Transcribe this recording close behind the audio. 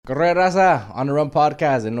Corre raza, On the Run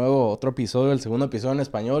Podcast, de nuevo otro episodio, el segundo episodio en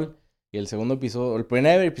español y el segundo episodio, el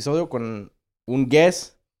primer episodio con un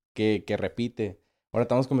guest que repite. Ahora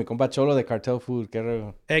estamos con mi compa Xolo de Cartel Food, qué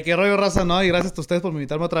rollo. Qué rollo, raza, ¿no? Y gracias a ustedes por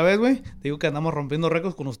invitarme otra vez, güey. Te digo que andamos rompiendo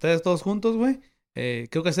récords con ustedes todos juntos, güey.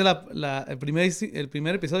 Creo que ese el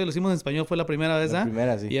primer episodio lo hicimos en español, fue la primera vez, La ¿ah?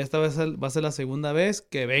 primera, sí. Y esta vez va a ser la segunda vez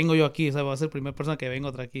que vengo yo aquí, o sea, va a ser la primera persona que vengo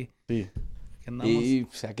otra aquí. Sí. Que andamos. Y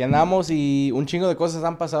pues, aquí andamos y un chingo de cosas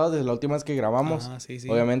han pasado desde la última vez que grabamos. Sí, sí.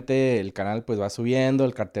 Obviamente el canal pues va subiendo,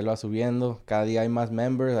 el cartel va subiendo, cada día hay más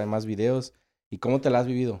members, hay más videos. ¿Y cómo te la has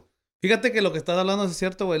vivido? Fíjate que lo que estás hablando es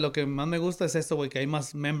cierto, güey. Lo que más me gusta es esto, güey, que hay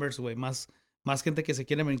más members, güey, más gente que se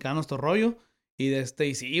quiere brincar a nuestro rollo. Y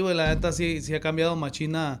sí, güey, la neta sí ha cambiado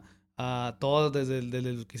machina a todo desde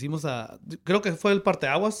el que hicimos creo que fue el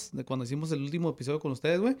parteaguas de cuando hicimos el último episodio con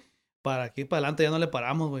ustedes, güey. Para aquí para adelante ya no le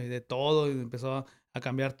paramos, güey, de todo. Y empezó a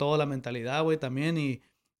cambiar toda la mentalidad, güey, también. Y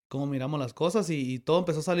cómo miramos las cosas. Y todo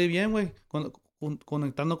empezó a salir bien, güey.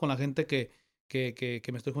 Conectando con la gente que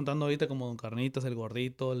me estoy juntando ahorita, como Don Carnitas, el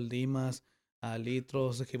Gordito, el Dimas, a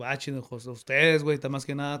Litros, Hibachi, ustedes, güey, más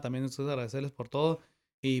que nada, también ustedes agradecerles por todo.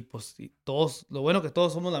 Y pues y todos, lo bueno que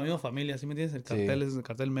todos somos la misma familia, ¿sí me entiendes? El Sí. cartel es el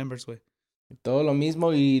cartel members, güey. Todo lo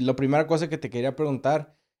mismo y la primera cosa que te quería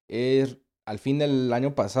preguntar es, al fin del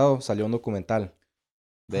año pasado salió un documental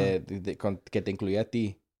Ajá. que te incluía a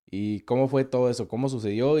ti. ¿Y cómo fue todo eso? ¿Cómo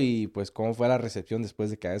sucedió? Y pues, ¿cómo fue la recepción después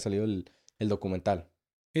de que haya salido el documental?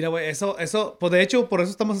 Mira, güey, pues de hecho, por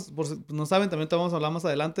eso estamos, no saben, también te vamos a hablar más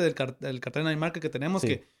adelante del Cartel Night Market que tenemos, Sí.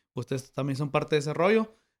 que ustedes también son parte de ese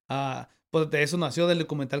rollo. Pues de eso nació del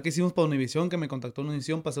documental que hicimos para Univision, que me contactó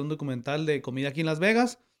Univision para hacer un documental de comida aquí en Las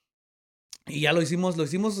Vegas. Y ya lo hicimos,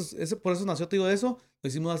 por eso nació, te digo eso, lo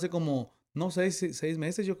hicimos hace como, no sé, 6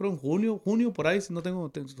 meses, yo creo, en junio, por ahí, si no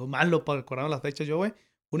soy malo para recordar las fechas yo, güey,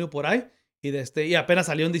 junio por ahí, y apenas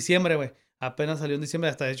salió en diciembre, güey, apenas salió en diciembre,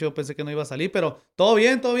 hasta de hecho yo pensé que no iba a salir, pero todo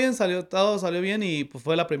bien, todo salió bien, y pues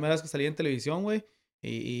fue la primera vez que salí en televisión, güey,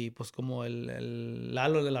 pues como el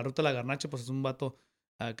Lalo de la Ruta de la Garnacha, pues es un vato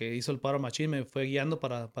que hizo el paro machín, me fue guiando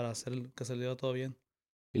para hacer que saliera todo bien.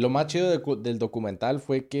 Y lo más chido del documental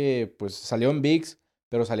fue que, pues, salió en ViX,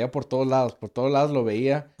 pero salía por todos lados. Por todos lados lo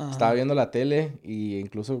veía. Estaba Ajá. viendo la tele y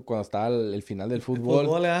incluso cuando estaba el final del El fútbol,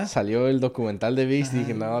 fútbol, ¿eh? salió el documental de ViX y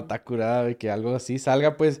dije, Ajá. no, está curado y que algo así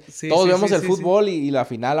salga. Pues, Sí, todos sí, vemos sí, el sí, sí. fútbol y la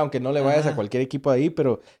final, aunque no le vayas a Ajá. cualquier equipo de ahí,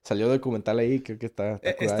 pero salió el documental ahí, creo que está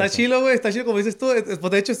curado Está eso. chilo, güey, está chido, como dices tú.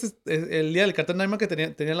 Pues de hecho, el día del Cartel Night Market que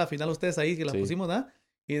tenía la final ustedes ahí, que la Sí. pusimos, ¿no?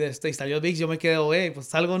 Y salió VIX, yo me quedé, güey, pues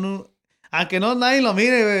salgo en un... Aunque no nadie lo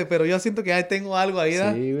mire, güey, pero yo siento que ahí tengo algo ahí,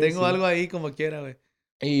 ¿da? Sí, güey, Tengo sí. algo ahí como quiera, güey.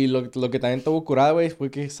 Y lo que también tuvo curada, güey, fue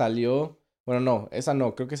que salió. Bueno, no, esa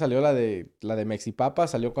no. Creo que salió la de Mexipapa,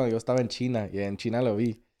 salió cuando yo estaba en China. Y en China lo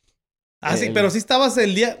vi. Sí, pero El, sí estabas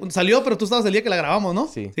el día... Salió, pero tú estabas el día que la grabamos, ¿no?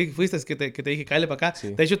 sí, Sí, fuiste, es que te dije, cállale para acá.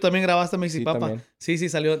 sí, De hecho, también grabaste sí, Mexipapa. también. Sí, sí,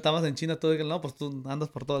 salió, estabas en China, tú, no, pues tú andas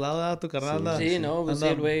por todos lados, ¿da? Tu carnal Sí, sí, anda, Sí, sí. no, pues sí,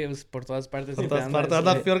 anda el güey, pues, por todas partes por siempre todas anda. partes,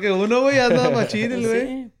 anda peor que uno, güey, anda machín el güey.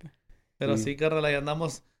 Sí, Pero Sí. sí, carnal, ahí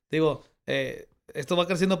andamos. Digo, esto va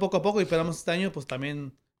creciendo poco a poco y esperamos este año, pues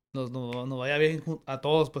también nos vaya bien a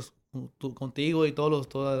todos, pues contigo y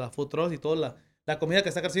toda la food trucks y toda la comida que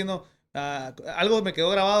está creciendo. Algo me quedó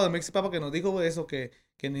grabado de Mexi Papa que nos dijo, güey, eso que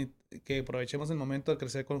aprovechemos el momento de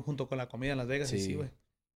crecer junto con la comida en Las Vegas. Y sí, Sí, güey.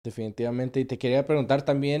 definitivamente. Y te quería preguntar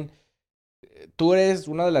también, tú eres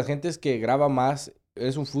una de las gentes que graba más,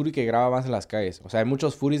 eres un foodie que graba más en las calles. O sea, hay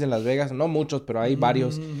muchos foodies en Las Vegas, no muchos, pero hay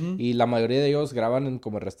varios. Ujú. Y la mayoría de ellos graban en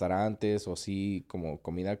como restaurantes o sí, como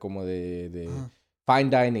comida como de Ajá.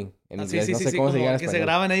 fine dining en Sí, inglés. sí, No sí, sé sí, cómo se diga en como que se español.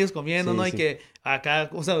 graban ellos comiendo, Sí, ¿no? Y sí. que acá,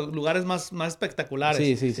 o sea, lugares más espectaculares,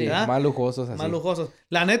 Sí, sí, sí. ¿verdad? Más lujosos Más así. lujosos.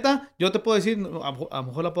 La neta, yo te puedo decir, a lo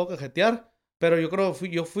mejor la puedo cajetear, pero yo creo que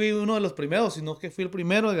yo fui uno de los primeros, sino que fui el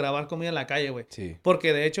primero de grabar comida en la calle, güey. Sí.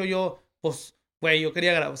 Porque de hecho pues, güey, yo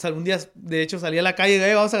quería grabar, o sea, un día, de hecho, salí a la calle,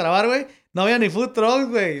 güey, vamos a grabar, güey. No había ni food trucks,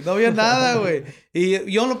 güey, no había nada, güey.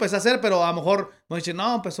 Y yo lo empecé a hacer, pero a lo mejor me dice,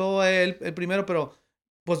 no, empezó el primero, pero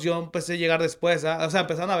pues yo empecé a llegar después, ¿ah? O sea,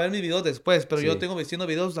 empezaron a ver mis videos después, pero yo Sí. tengo haciendo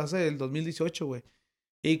videos hace el 2018, güey.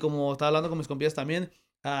 Y como estaba hablando con mis compitas también,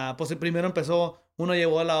 pues el primero empezó, uno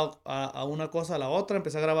llevó a una cosa a la otra,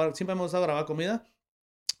 empecé a grabar, siempre me gusta grabar comida,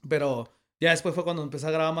 pero ya después fue cuando empecé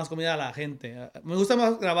a grabar más comida a la gente. Me gusta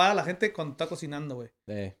más grabar a la gente cuando está cocinando, güey.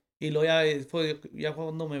 Eh, Y luego ya fue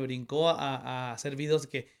cuando me brincó a hacer videos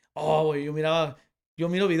que, oh, güey, yo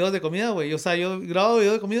miro videos de comida, güey. O sea, yo grabo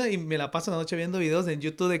videos de comida y me la paso la noche viendo videos en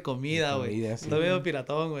YouTube de de comida, güey. comida, sí. Estoy medio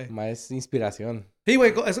piratón, güey. Más inspiración. Sí,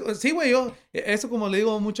 güey, sí, güey, eso como le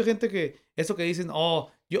digo a mucha gente eso que dicen, oh,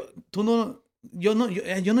 tú no, yo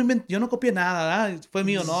no copié nada, ¿verdad? Fue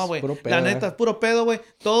mío, no, güey. Puro pedo, La neta, es puro pedo, güey.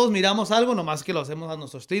 Todos miramos algo, nomás que lo hacemos a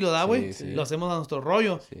nuestro estilo, ¿verdad, güey? Sí, sí. Lo hacemos a nuestro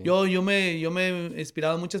rollo. Sí. Yo me he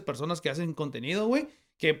inspirado en muchas personas que hacen contenido, güey.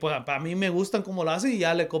 Que pues, para mí me gustan como lo hacen y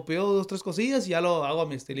ya le copio 2, 3 cosillas y ya lo hago a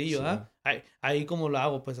mi estilillo, Sí. ¿verdad? Ahí como lo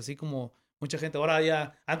hago, pues así como mucha gente. Ahora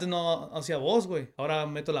ya, antes no hacía voz, güey. Ahora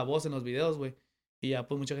meto la voz en los videos, güey. Y ya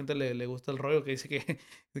pues mucha gente le gusta el rollo que dice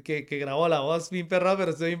que grabó la voz bien perra,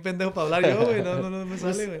 pero estoy bien pendejo para hablar yo, güey. No me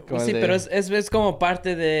sale, güey. Como Sí, el de- pero es como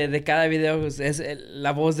parte de cada video. Pues,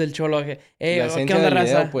 la voz del Cholo. La ¿Qué esencia onda, del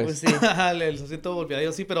video, raza? pues. Sí. El socito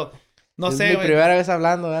golpeado, sí, pero no es sé, mi güey. primera vez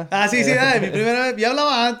hablando, ¿verdad? Ah, sí, mi primera vez. Ya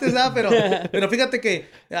hablaba antes, ¿verdad? Pero fíjate que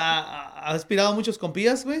ha inspirado a muchos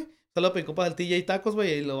compías, güey. Solo mi compa del TJ Tacos,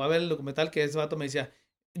 güey. Y lo va a ver el documental que ese vato me decía.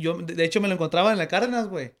 De hecho, me lo encontraba en la Cárdenas,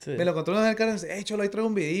 güey. Sí. Me lo encontré en la Cárdenas. Cholo, ahí traigo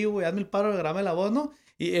un video, güey. Hazme el paro de grabarme la voz, ¿no?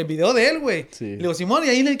 Y el video de él, güey. Sí. Le digo, Simón, y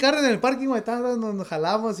ahí en el Cárdenas, en el parking, güey, nos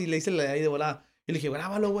jalamos y le hice ahí de volada. Y le dije,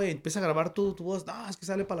 grábalo, güey. Empieza a grabar tu voz. No, es que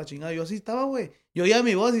sale para la chingada. Yo así estaba, güey. Yo oía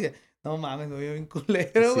mi voz y dije, no mames, me oía bien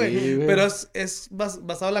culero, güey. Sí, güey. Pero es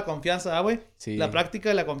basado en la confianza, güey. Sí. La práctica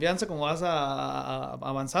de la confianza, como vas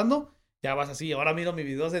avanzando, ya vas así. Ahora miro mis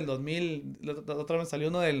videos del 2000. La otra vez salió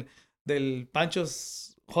uno del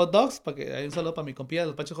Panchos Hot Dogs. Para que hay un saludo para mi compilla de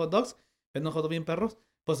los Panchos Hot Dogs. Venden unos hot dogs bien perros.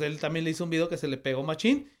 Pues él también le hizo un video que se le pegó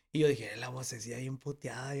machín. Y yo dije, la voz decía bien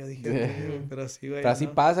puteada. Yo dije, güey, pero sí, güey. Pero así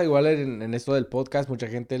 ¿no? pasa, igual en esto del podcast, mucha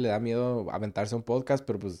gente le da miedo aventarse un podcast,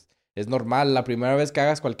 pero pues es normal. La primera vez que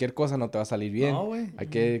hagas cualquier cosa no te va a salir bien. No, güey. Hay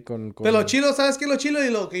que con... Pero lo chilo, ¿sabes qué? Lo chilo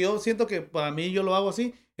y lo que yo siento que para mí yo lo hago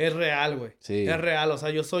así, es real, güey. Sí. Es real, o sea,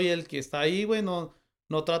 yo soy el que está ahí, güey, no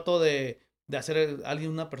trato de hacer a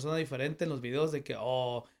alguien una persona diferente en los videos de que,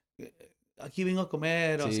 aquí vengo a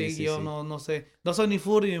comer, o Sí, así, sí, yo sí. no sé. No soy ni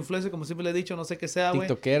food ni influencer, como siempre le he dicho, no sé qué sea, güey.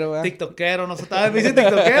 TikTokero, ¿verdad? TikTokero, no sé, tal vez me dice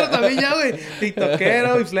TikTokero también ya, güey.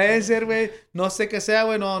 TikTokero, influencer, güey. No sé qué sea,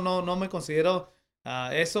 güey, no me considero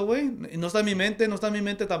eso, güey. No está en mi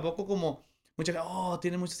mente tampoco como mucha gente,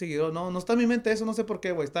 tiene muchos seguidores. No está en mi mente eso, no sé por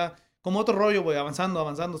qué, güey. Está como otro rollo, güey, avanzando,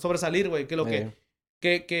 sobresalir, güey. Que lo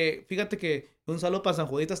que fíjate que un saludo para San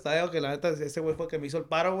Juditas Tadeo, que la neta, ese güey fue el que me hizo el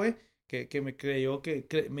paro, güey. Que me creyó,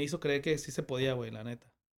 me hizo creer que sí se podía, güey, la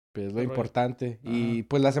neta. Pues es lo Qué rollo. importante. Y Ajá.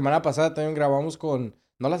 pues la semana pasada también grabamos con...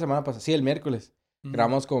 No la semana pasada, sí, el miércoles. Ujú.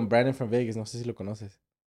 Grabamos con Brandon from Vegas, no sé si lo conoces.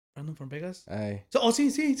 Brandon from Vegas. Ay.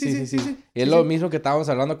 Sí. Y es lo mismo que estábamos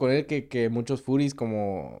hablando con él, que muchos foodies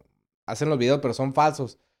como hacen los videos, pero son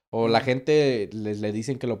falsos. O la gente le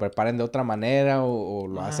dicen que lo preparen de otra manera o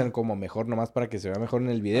lo hacen como mejor nomás para que se vea mejor en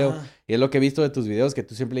el video. Y es lo que he visto de tus videos, que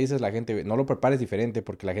tú siempre le dices a la gente, no lo prepares diferente,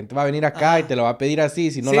 porque la gente va a venir acá y te lo va a pedir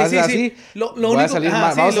así. Si no lo haces así, Lo va a único, salir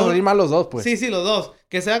mal, vamos a salir mal los dos, pues. Sí, los dos.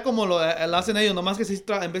 Que sea como lo hacen ellos, nomás que sí,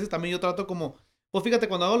 en veces también yo trato como... Pues fíjate,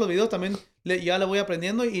 cuando hago los videos también ya le voy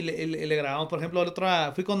aprendiendo y le grabamos. Por ejemplo,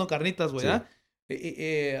 fui con Don Carnitas, güey, ¿verdad?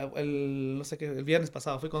 No sé qué, el viernes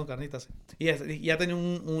pasado fui con Carnitas. Y ya tenía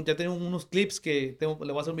unos clips que le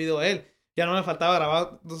voy a hacer un video a él. Ya no me faltaba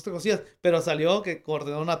grabar 2 o 3 cosillas, pero salió que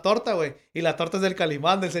ordenó una torta, güey. Y la torta es del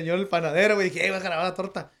Calimán, del señor el panadero, güey. Dije, voy a grabar la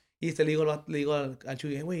torta. Y le digo al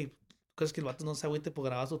Chuy, güey, ¿crees que el vato no se agüite por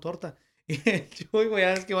grabar su torta? Y el Chuy, güey,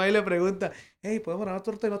 ya es que va y le pregunta, ¿podemos grabar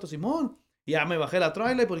torta? Y el vato, Simón. Y ya me bajé la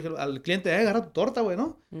trailer y dije al cliente, agarra tu torta, güey,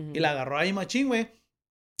 ¿no? Ujú. Y la agarró ahí machín, güey.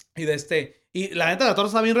 Y la neta, la torta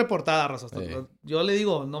está bien reportada, raza. Yo le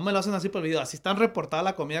digo, no me lo hacen así por el video. Así está reportada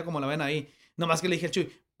la comida como la ven ahí. Nomás que le dije al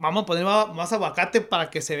Chuy, vamos a poner más aguacate para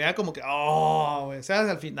que se vea como que, güey. O sea,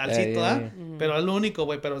 al finalcito, ¿verdad? Ujú. Pero es lo único,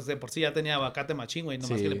 güey. Pero de por sí ya tenía aguacate machín, güey.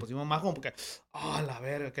 Nomás Sí. que le pusimos más como porque, la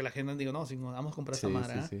verga, que la gente diga, no, si no, vamos a comprar esta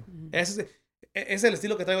madre, ¿eh? Sí. Ujú. Ese es el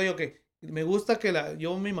estilo que traigo yo, que me gusta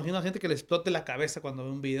yo me imagino a gente que le explote la cabeza cuando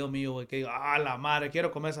ve un video mío, güey, que diga, la madre,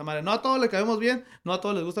 quiero comer esa madre. No a todos le caemos bien, no a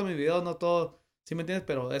todos les gustan mis videos, no a todos, ¿sí me entiendes?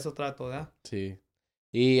 Pero eso trato, ¿verdad? Sí.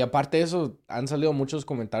 Y aparte de eso, han salido muchos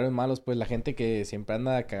comentarios malos, pues la gente que siempre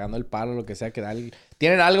anda cagando el palo, lo que sea, que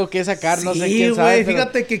tienen algo que sacar, no sé quién sabe. Sí, güey,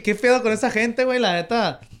 fíjate que qué pedo con esa gente, güey, la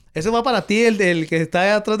neta. Eso va para ti, el que está ahí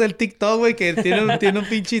atrás del TikTok, güey, que tiene un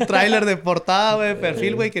pinche tráiler de portada, güey, de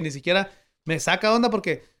perfil, güey, que ni siquiera me saca onda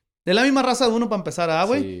porque es la misma raza de uno para empezar,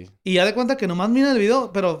 güey. Sí. Y ya de cuenta que nomás mira el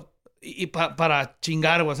video, pero para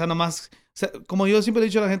chingar, güey, o sea, nomás... O sea, como yo siempre le he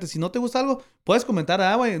dicho a la gente, si no te gusta algo, puedes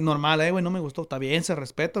comentar, güey, normal, güey, no me gustó, está bien, se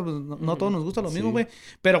respeta, pues, no todos nos gusta lo mismo, güey.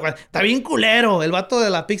 Pero, güey, está bien culero, el vato de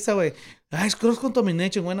la pizza, güey. Es cross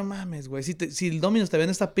contamination, güey, no mames, güey. Si el Domino's te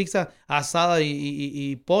vende esta pizza asada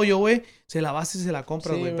y pollo, güey, se la vas y se la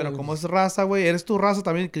compras, Sí, güey. Pero güey. como es raza, güey, eres tu raza,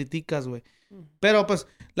 también criticas, güey. Pero, pues,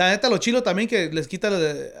 La neta, lo chilo también que le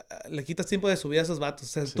quitas tiempo de subida a esos vatos.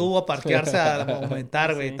 Se estuvo a parquearse a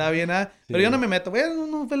aumentar, güey. Sí. Está bien, ¿ah? Sí. Pero yo no me meto, güey.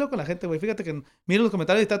 No peleo con la gente, güey. Fíjate que miro los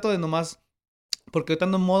comentarios y trato de nomás... Porque ahorita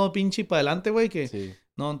ando en modo pinche para adelante, güey, que... Sí.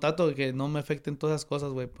 No, trato de que no me afecten todas esas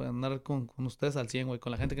cosas, güey. Para andar con ustedes al 100, güey.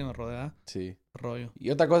 Con la gente que me rodea. Sí. Rollo.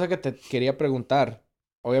 Y otra cosa que te quería preguntar.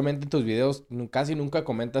 Obviamente en tus videos casi nunca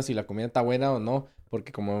comentas si la comida está buena o no.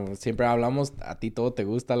 Porque como siempre hablamos, a ti todo te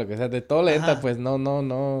gusta, lo que sea. De todo le entra, Ajá. pues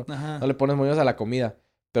no Ajá. le pones moños a la comida.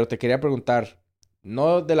 Pero te quería preguntar,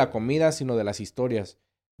 no de la comida, sino de las historias.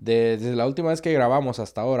 Desde la última vez que grabamos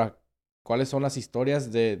hasta ahora, ¿cuáles son las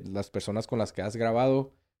historias de las personas con las que has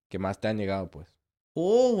grabado que más te han llegado, pues?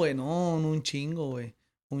 Oh, güey, no, un chingo, güey.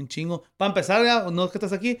 Un chingo. Para empezar, ya, no es que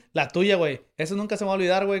estás aquí, la tuya, güey. Eso nunca se me va a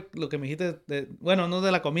olvidar, güey. Lo que me dijiste, bueno, no de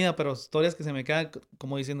la comida, pero historias que se me quedan,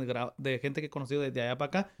 como dicen, de gente que he conocido de allá para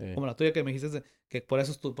acá. Sí. Como la tuya que me dijiste, que por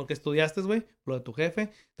eso, porque estudiaste, güey, lo de tu jefe.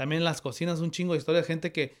 También las cocinas, un chingo de historias de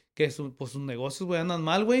gente que pues sus negocios, güey, andan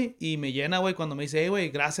mal, güey. Y me llena, güey, cuando me dice, hey,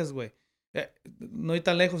 güey, gracias, güey. No hay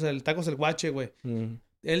tan lejos, el Tacos El Guache, güey.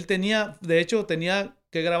 Él de hecho, tenía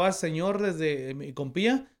que grabar señor desde mi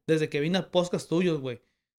compía, desde que vine a podcast tuyos, güey.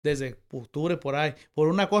 Desde octubre, por ahí. Por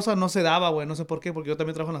una cosa no se daba, güey. No sé por qué, porque yo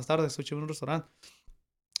también trabajo en las tardes. Estoy en un restaurante.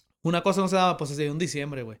 Una cosa no se daba, pues se dio en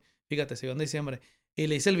diciembre, güey. Fíjate, se dio en diciembre. Y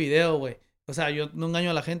le hice el video, güey. O sea, yo no engaño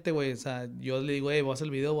a la gente, güey. O sea, yo le digo, voy a hacer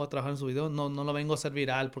el video, voy a trabajar en su video. No lo vengo a hacer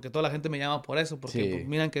viral, porque toda la gente me llama por eso. Porque pues,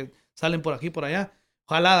 miran que salen por aquí, por allá.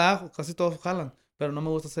 Ojalá, casi todos jalan. Pero no me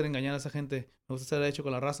gusta hacer engañar a esa gente. Me gusta ser hecho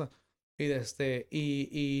con la raza.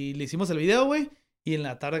 Y le hicimos el video, güey. Y en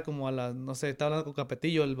la tarde, como a las, no sé, estaba hablando con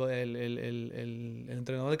Capetillo, el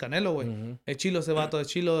entrenador de Canelo, güey. Es chilo ese vato, es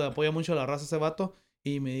chilo, apoya mucho a la raza ese vato.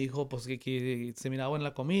 Y me dijo, pues, que se miraba en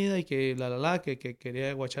la comida y que que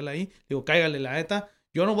quería guacharla ahí. Digo, cáigale, la neta.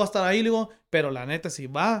 Yo no voy a estar ahí, digo, pero la neta, si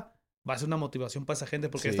va a ser una motivación para esa gente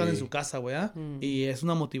porque están en su casa, güey, ¿ah? Y es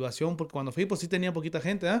una motivación porque cuando fui, pues sí tenía poquita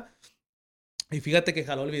gente, ¿ah? Y fíjate que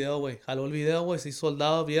jaló el video, güey. Se hizo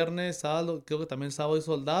soldado viernes, sábado, creo que también sábado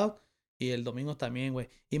hizo soldado. Y el domingo también, güey.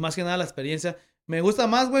 Y más que nada la experiencia. Me gusta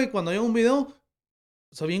más, güey, cuando yo hago un video,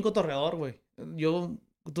 soy bien cotorreador, güey.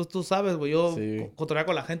 Tú sabes, güey, yo cotorreo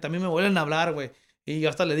con la gente. A mí me vuelven a hablar, güey. Y yo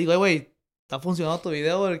hasta le digo, güey, está funcionando tu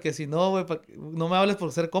video, porque si no, güey, no me hables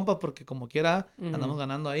por ser compa, porque como quiera, andamos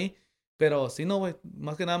ganando ahí. Pero sí, no, güey.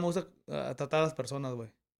 Más que nada me gusta tratar a las personas,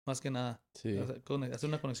 güey. Más que nada. Sí. Hacer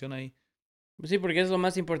una conexión ahí. Sí, porque es lo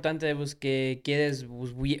más importante, pues, que quedes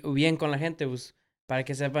pues, bien con la gente, pues, para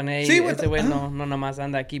que sepan, hey, sí, este güey no nada más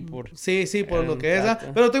anda aquí por... Sí, por lo que es.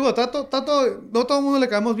 Pero te digo, trato, no todo el mundo le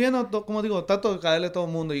caemos bien, no, como digo, trato de caerle a todo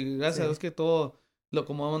el mundo. Y gracias a Dios que todo,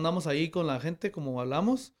 como andamos ahí con la gente, como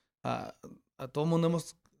hablamos, a todo el mundo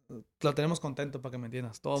lo tenemos contento, para que me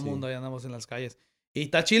entiendas. Todo el mundo ahí andamos en las calles. Y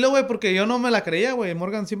está chilo, güey, porque yo no me la creía, güey.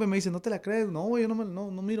 Morgan siempre me dice, no te la crees. No, güey, yo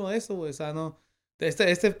no miro eso, güey. O sea, no...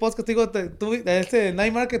 Este podcast, digo, este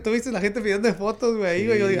Night Market, tuviste la gente pidiendo fotos, güey, ahí,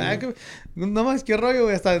 güey. Yo digo, no más, qué rollo,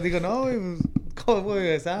 güey. Hasta digo, no, güey, pues, ¿cómo,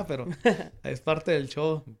 güey? Pero es parte del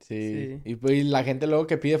show. Sí. Y pues la gente luego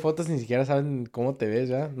que pide fotos ni siquiera saben cómo te ves,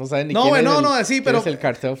 ¿ya? No saben ni no, quién güey, es sí, pero... es el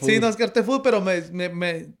Cartel Food. Sí, no es Cartel Food, pero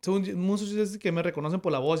muchos dicen que me reconocen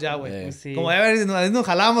por la voz ya, güey. Sí. Como, a ver, nos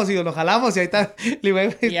jalamos y y ahí está.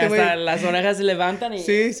 Y hasta las orejas se levantan y...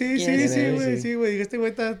 Sí, güey. Este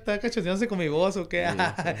güey está cachoneándose con mi voz, ¿o qué?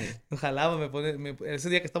 Nos jalamos, ese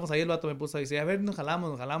día que estamos ahí, el vato me puso a decir, a ver, nos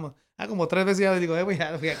jalamos. Como 3 veces ya le digo, güey,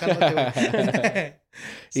 ya cálmate, güey.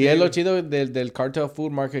 Y es lo chido del Cartel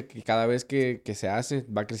Food Market, que cada vez que se hace,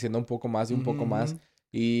 va creciendo un poco más y un poco más.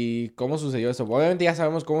 ¿Y cómo sucedió eso? Obviamente ya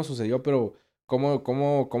sabemos cómo sucedió, pero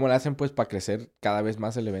 ¿cómo le hacen, pues, para crecer cada vez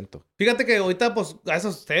más el evento? Fíjate que ahorita, pues,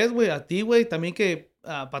 gracias a ustedes, güey, a ti, güey, también que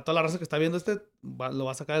para toda la raza que está viendo lo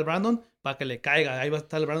va a sacar el Brandon para que le caiga. Ahí va a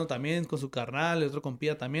estar el Brandon también con su carnal, el otro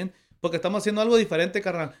compía también. Porque estamos haciendo algo diferente,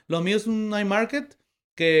 carnal. Lo mío es un night market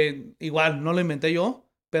que igual no lo inventé yo,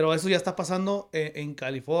 pero eso ya está pasando en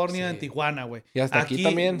California, en Tijuana, güey. Y hasta aquí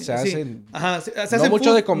también se hacen... Ajá, se no hace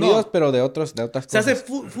mucho de comidas, pero de otras cosas. Se hace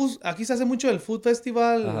aquí se hace mucho el Food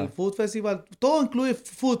Festival, todo incluye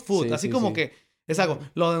food. Así como que es algo.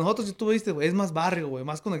 Lo de nosotros, si tú viste, güey, es más barrio, güey,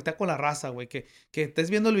 más conectar con la raza, güey. Que estés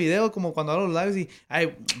viendo el video como cuando hago los lives y,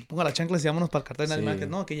 ponga la chancla y vámonos para el Cartel Night Market.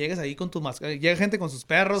 No, que llegues ahí con tu mascota. Llega gente con sus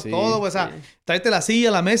perros, todo, güey. O sea, tráete la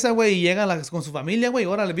silla, la mesa, güey, y llega con su familia, güey.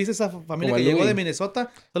 Órale, ¿viste esa familia que llegó de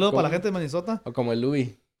Minnesota? Saludos para la gente de Minnesota. O como el Louis.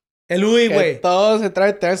 El Louis, güey. Todo se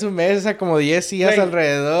trae su mesa, como 10 sillas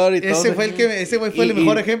alrededor y todo. Ese fue el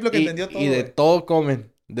mejor ejemplo que entendió todo. Y de todo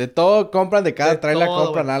comen. De todo compran, de cada De trailer todo,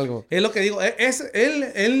 compran güey. algo. Es lo que digo. Él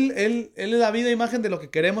es la vida imagen de lo que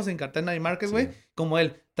queremos en Cartel Night Market, güey. Sí. Como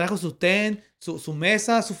él. Trajo su tent, su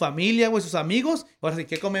mesa, su familia, güey, sus amigos. Ahora sí,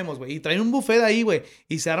 ¿qué comemos, güey? Y traen un buffet ahí, güey.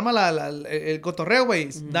 Y se arma el cotorreo, güey.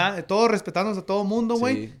 Todo respetándose a todo mundo,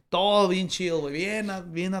 güey. Sí. Todo bien chill, güey.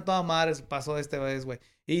 Bien a toda madre pasó esta vez, güey.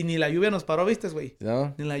 Y ni la lluvia nos paró, ¿viste, güey?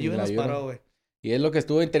 ¿No? Ni la lluvia nos paró, güey. Y es lo que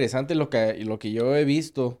estuvo interesante, lo que yo he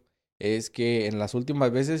visto es que en las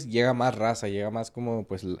últimas veces llega más raza, llega más como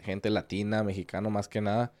pues gente latina, mexicano más que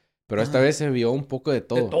nada. Pero esta vez se vio un poco de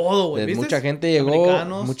todo. De todo, güey. ¿Viste? Mucha gente llegó,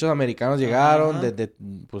 muchos americanos llegaron,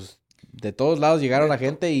 pues de todos lados llegaron la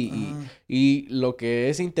gente y lo que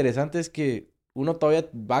es interesante es que uno todavía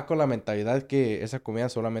va con la mentalidad que esa comida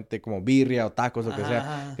solamente como birria o tacos o que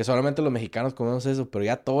sea, que solamente los mexicanos comemos eso, pero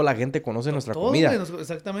ya toda la gente conoce nuestra comida. Güey,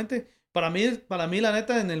 exactamente. Para mí, la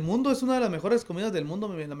neta, en el mundo es una de las mejores comidas del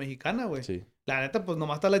mundo, la mexicana, güey. Sí. La neta, pues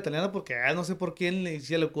nomás está la italiana porque no sé por quién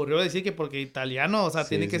se le ocurrió decir que porque italiano, o sea,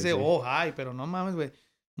 tiene que ser, pero no mames, güey.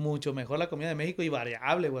 Mucho mejor la comida de México y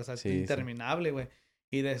variable, güey, o sea, interminable, güey.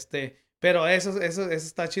 Y pero eso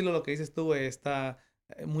está chido lo que dices tú, güey.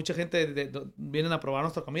 Mucha gente vienen a probar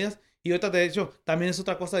nuestras comidas. Y ahorita, de hecho, también es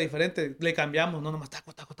otra cosa diferente. Le cambiamos, no nomás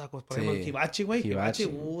tacos. Por ejemplo, el hibachi, güey. Hibachi,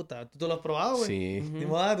 puta. ¿Tú lo has probado, güey? Sí. Ni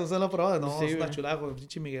modo, ¿tú se lo has probado? No, Sí, es una güey. chulada, güey.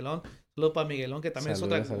 Pinche Miguelón. Saludos para Miguelón, que también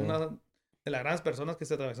Saludos. es una de las grandes personas que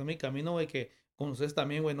se atravesó mi camino, güey. Que con ustedes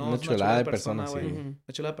también, güey. No, Una es chulada de persona, güey. sí. Una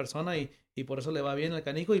chulada de persona y por eso le va bien el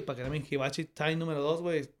canijo. Y para que también hibachi time número 2,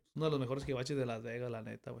 güey. Uno de los mejores hibachis de Las Vegas, la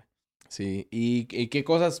neta, güey. Sí, ¿y qué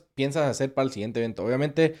cosas piensas hacer para el siguiente evento?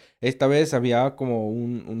 Obviamente, esta vez había como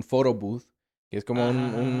un photo booth, que es como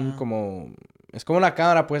es como una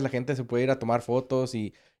cámara, pues la gente se puede ir a tomar fotos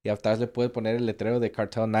y atrás le puede poner el letrero de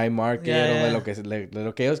Cartel Night Market o de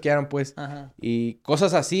lo que ellos quieran, pues. Ajá. Y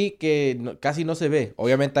cosas así que casi no se ve.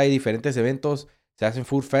 Obviamente hay diferentes eventos, se hacen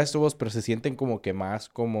food festivals, pero se sienten como que más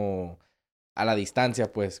como a la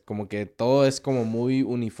distancia, pues, como que todo es como muy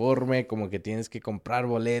uniforme, como que tienes que comprar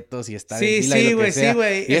boletos y estar en fila y lo que sea. Sí,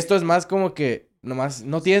 güey. Y esto es más como que nomás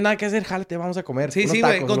no tienes nada que hacer, jálate, vamos a comer. Sí, unos sí,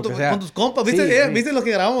 güey, tacos, lo que sea. con tus compas. ¿Viste, Sí. ¿viste los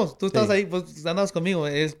que grabamos? Tú estabas Sí. ahí, pues andabas conmigo,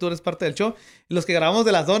 tú eres parte del show. Los que grabamos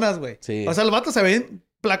de las donas, güey. Sí. O sea, los vatos se ven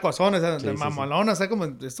placoazones, Sí, mamalonas, o sea, como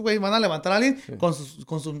estos güey van a levantar a alguien con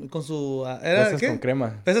su ¿era Fresas qué? con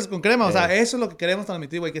crema. Fresas con crema, o sea, eso es lo que queremos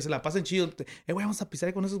transmitir, güey, que se la pasen chido. Güey, vamos a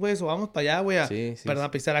pisar con esos güeyes o vamos para allá, güey,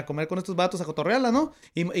 a pisar, a comer con estos vatos, a cotorrearla, ¿no?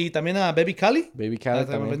 Y también a Baby Cali. Baby Cali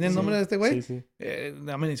también. ¿Me aprendí el nombre de este güey? Sí.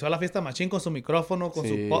 Amenizó la fiesta machín con su micrófono, con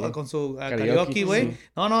su Karaoke, karaoke, güey. sí.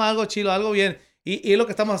 No, algo chido, algo bien. Y es lo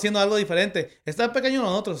que estamos haciendo, algo diferente. Está pequeño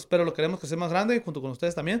nosotros, pero lo queremos crecer más grande, junto con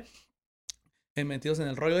ustedes también. Metidos en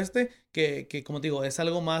el rollo que como te digo, es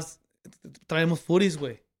algo más. Traemos foodies,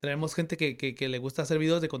 güey. Traemos gente que le gusta hacer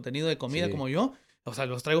videos de contenido de comida como yo. O sea,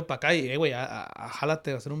 los traigo para acá y, güey,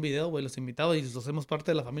 jálate a hacer un video, güey, los invitados y los hacemos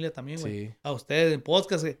parte de la familia también, güey. Sí. A ustedes, en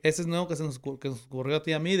podcast, ese es nuevo que nos ocurrió a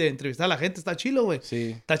ti y a mí de entrevistar a la gente. Está chilo, güey.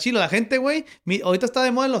 Sí. Está chilo. La gente, güey, ahorita está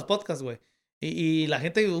de moda en los podcasts, güey. Y la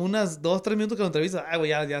gente, unas 2-3 minutos que lo entrevista,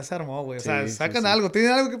 güey, ya se armó, güey. O sea, sacan algo,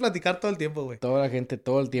 tienen algo que platicar todo el tiempo, güey. Toda la gente,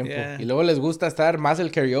 todo el tiempo. Y luego les gusta estar más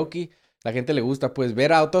el karaoke. La gente le gusta, pues,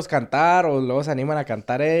 ver a otros cantar o luego se animan a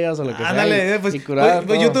cantar ellos o lo que sea.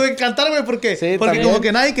 Pues yo tuve que cantar, güey, porque como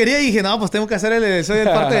que nadie quería y dije, no, pues tengo que hacer soy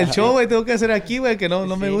parte del show, güey, tengo que hacer aquí, güey, que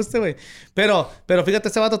no me guste, güey. Pero fíjate,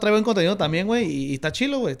 este vato trae buen contenido también, güey, y está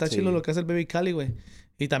chilo, güey, está chilo lo que hace el Baby Cali, güey.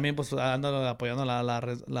 Y también, pues, ando apoyando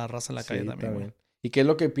la raza en la calle también, güey. ¿Y qué es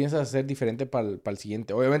lo que piensas hacer diferente para el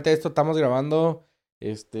siguiente? Obviamente esto estamos grabando,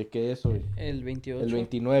 ¿qué es hoy? El 28. El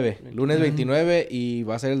 29. Lunes 29 y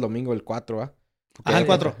va a ser el domingo el 4, ¿va? El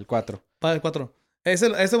 4. El 4. Para el 4.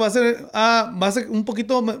 Ese va a ser un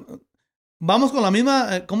poquito... Vamos con la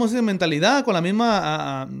misma, ¿cómo se dice? Mentalidad, con la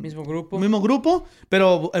misma... mismo grupo. Mismo grupo,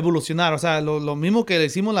 pero evolucionar. O sea, lo mismo que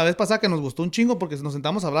hicimos la vez pasada, que nos gustó un chingo, porque nos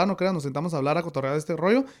sentamos a hablar, no creas, nos sentamos a hablar, a cotorrear de este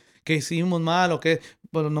rollo, que hicimos mal o que...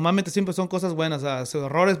 Bueno, normalmente siempre son cosas buenas, o sea,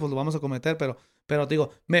 errores, pues lo vamos a cometer, pero te digo,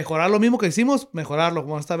 mejorar lo mismo que hicimos, mejorarlo.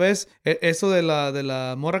 Como esta vez, eso de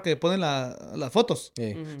la morra que pone las fotos.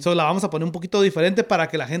 Sí. So, la vamos a poner un poquito diferente para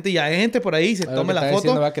que la gente ya entre por ahí y se tome la foto.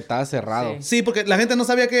 Diciendo, que estaba cerrado. Sí, porque la gente no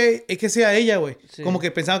sabía que sea ella, güey. Sí. Como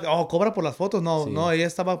que pensaba que, cobra por las fotos. No, ella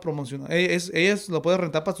estaba promocionando. Ella lo puede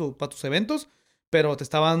rentar para tus eventos, pero te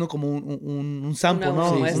estaba dando como un sample,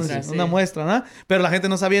 ¿no? Una muestra, ¿no? Pero la gente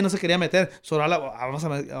no sabía, no se quería meter. Solo vamos a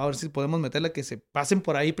ver si podemos meterle que se pasen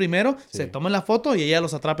por ahí primero, se tomen la foto y ella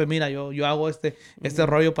los atrape. Mira, yo hago este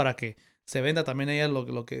rollo para que se venda también ella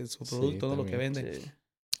lo que su producto, ¿no? Lo que vende. Sí.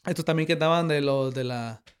 Estos también que daban de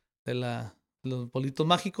la los bolitos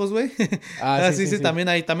mágicos, güey. Ah, Sí, también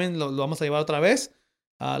ahí también lo vamos a llevar otra vez.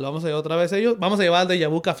 Lo vamos a llevar otra vez ellos. Vamos a llevar al de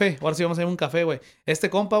Yabu Café. Ahora sí vamos a llevar un café, güey. Este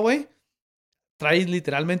compa, güey, trae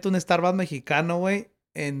literalmente un Starbucks mexicano, güey,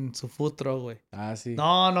 en su food truck, güey. Ah, sí.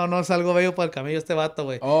 No, es algo bello para el camello este vato,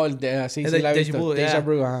 güey. Oh, sí, la he visto. Deja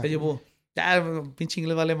Brew, ajá. Deja Vu. Ya, pinche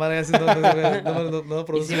inglés vale madre, así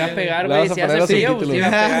no Y si va a pegar, Le güey, vas a si poner hace los frío, pues sí va a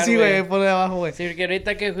subtítulos. pegar, Sí, güey, ponle abajo, güey. Sí, porque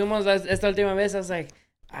ahorita que fuimos esta última vez, I was like,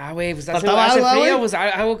 güey, pues Faltaba hace algo, frío, güey. pues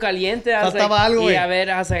algo caliente. I was Faltaba like, algo, y güey.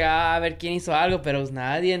 a ver quién hizo algo, pero pues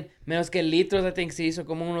nadie. Menos que Litros, I think, sí hizo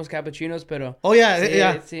como unos cappuccinos, pero... Oh, ya, sí,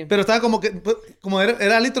 ya. sí. Pero estaba como que, como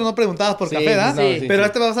era litro, no preguntabas por Sí, café, ¿verdad? no, sí, Pero sí.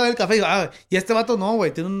 este va a saber el café. Y este vato no,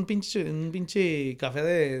 güey. Tiene un pinche café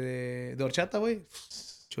de horchata, güey.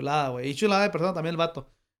 Chulada, güey. Y chulada de persona también el vato.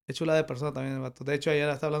 Es chulada de persona también el vato. De hecho, ayer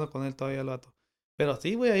estaba hablando con él todavía el vato. Pero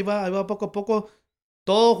sí, güey, ahí va poco a poco.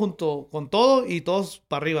 Todo junto con todo y todos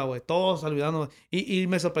para arriba, güey. Todos olvidando. Y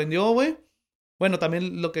me sorprendió, güey. Bueno,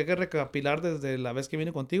 también lo que hay que recapilar desde la vez que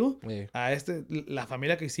vine contigo. Sí. La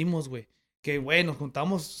familia que hicimos, güey. Que, güey, nos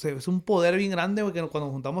juntamos. Es un poder bien grande, güey, que cuando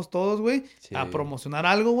nos juntamos todos, güey, Sí. a promocionar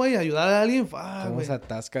algo, güey, a ayudar a alguien. Cómo Güey. se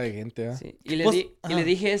atasca de gente, ¿eh? Sí. Y Pues, le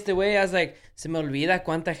dije a este güey, I was like, se me olvida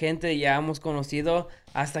cuánta gente ya hemos conocido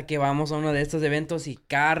hasta que vamos a uno de estos eventos y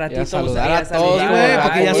cada ratito saludar a Sí, todos, güey,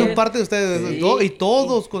 porque ya son güey. parte de ustedes. Sí. Y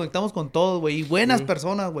todos conectamos con todos, güey. Y buenas Sí.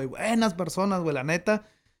 personas, güey. Buenas personas, güey. La neta.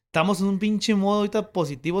 Estamos en un pinche modo ahorita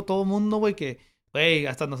positivo todo el mundo, güey. Que, güey,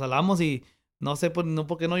 hasta nos hablamos y no sé por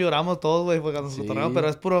qué no lloramos todos, güey. Porque nos Sí. cotorreamos, pero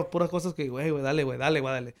es puras cosas que, güey, dale.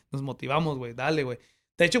 Nos motivamos, güey, dale, güey.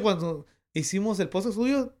 De hecho, cuando hicimos el post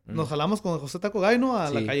suyo, nos jalamos con José Taco Gay, ¿no? A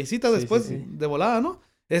la Sí. callecita Sí, después sí, sí. de volada, ¿no?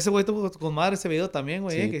 Ese güey tuvo con madre ese video también,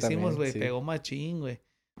 güey, Sí, que también, hicimos, güey. sí. Pegó machín, güey.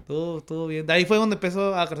 Todo bien. De ahí fue donde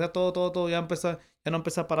empezó a crecer todo. Ya no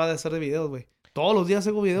empecé a parar de hacer de videos, güey. Todos los días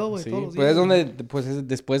hago videos, güey. Sí, Todos los pues días. es donde,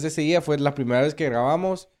 después de ese día fue la primera vez que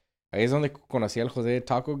grabamos. Ahí es donde conocí al José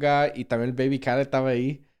Taco Guy y también el Baby Cat estaba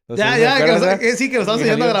ahí. No sé si te acuerdas, Sí, que lo estábamos que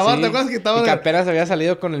enseñando a salió, grabar. sí. ¿Te acuerdas que Y estaba? que apenas había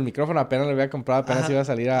salido con el micrófono, apenas lo había comprado, apenas Ajá. iba a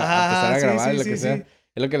salir a Ajá, empezar a sí, grabar, sí, lo sí, que sea. sí.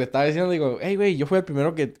 Es lo que le estaba diciendo, digo, hey, güey, yo fui el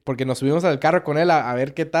primero porque nos subimos al carro con él a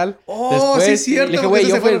ver qué tal. Oh, sí, cierto. Le dije, güey,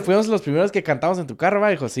 fuimos los primeros que cantamos en tu carro, va.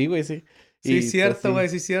 Dijo, sí, güey, sí. Sí, Y, cierto, pues, güey,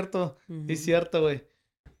 sí, cierto. Ujú. Sí, cierto, güey.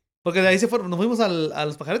 Porque de ahí nos fuimos a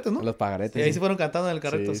los pajaretes, ¿no? Los pagaretes. Y ahí sí. se fueron cantando en el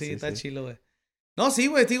carrito, Sí, sí, sí, está sí. chilo, güey. No, sí,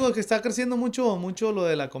 güey, digo que está creciendo mucho lo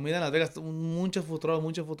de la comida en Las Vegas. Mucho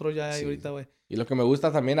futuro ya hay Sí. ahorita, güey. Y lo que me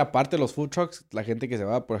gusta también, aparte de los food trucks, la gente que se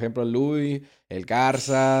va, por ejemplo, Louis, el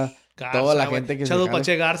Garza, toda la güey. gente que Saludo se para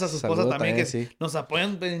Che Garza, su esposa Saludo también, que sí. nos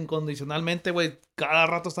apoyan incondicionalmente, güey. Cada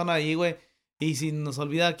rato están ahí, güey. Y si nos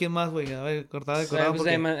olvida quién más, güey. A ver, cortada. Pues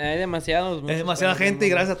hay demasiados. Es demasiada gente y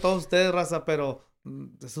gracias a todos ustedes, raza, pero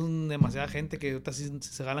es demasiada gente que ahorita sí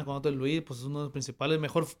se ganan con otro. El Luis, pues es uno de los principales.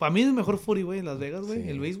 Para mí es el mejor Furi, güey, en Las Vegas, güey. Sí.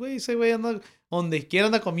 El Luis, güey, ese güey anda donde quiera,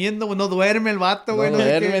 anda comiendo, güey. No duerme el vato, güey. No sé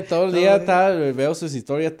duerme qué. todo el No día, duerme. veo sus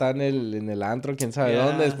historias, está en el antro, quién sabe Ya.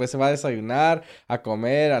 dónde, después se va a desayunar, a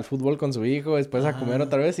comer, al fútbol con su hijo, después a comer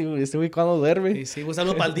otra vez, y este güey cuando duerme. Y sí, güey,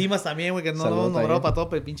 saludo para el Dimas también, güey, que no Saludo lo nombrado también. para todo,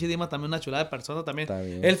 pero el pinche Dimas también una chulada de persona también.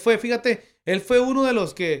 También. Él fue, fíjate, él fue uno de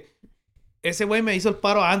los que ese güey me hizo el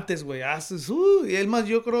paro antes, güey. Y él más,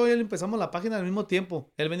 yo creo, él empezamos la página al mismo tiempo.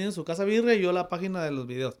 Él venía en su casa birria y yo la página de los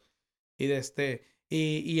videos.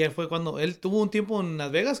 Y él fue cuando, él tuvo un tiempo en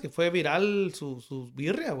Las Vegas que fue viral su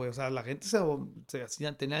birria, güey. O sea, la gente se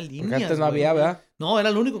hacía, tenía líneas, Porque antes no güey. había, ¿verdad? No, era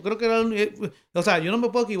el único, creo que era el único. O sea, yo no me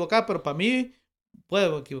puedo equivocar, pero para mí,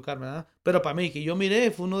 puedo equivocarme, ¿verdad? Pero para mí, que yo miré,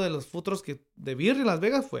 fue uno de los futros de birria en Las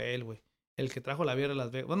Vegas, fue él, güey. El que trajo la birria a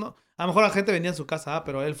Las Vegas. Bueno, a lo mejor la gente venía en su casa,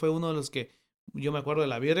 pero él fue uno de los que, yo me acuerdo de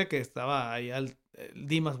la birria que estaba ahí el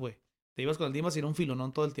Dimas, güey. Te ibas con el Dimas y era un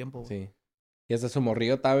filonón todo el tiempo, güey. Sí. Y hasta su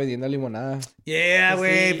morrillo estaba vendiendo limonada. Yeah,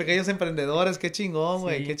 güey, Sí. pequeños emprendedores, qué chingón,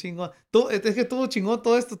 güey, Sí. qué chingón. Es que tuvo chingón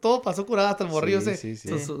todo esto, todo pasó curado hasta el morrillo Sí, ese. sí.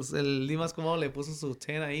 El Dimas como le puso su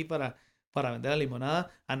chain ahí para vender la limonada.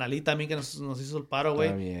 Analí también que nos hizo el paro, güey.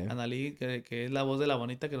 También. Analí, que es la voz de la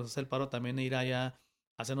bonita que nos hace el paro también de ir allá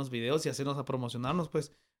a hacernos videos y hacernos a promocionarnos,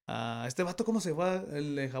 pues. Este vato, ¿cómo se fue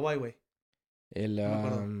el de Hawái, güey? Me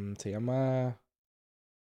acuerdo. Se llama...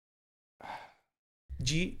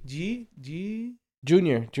 G.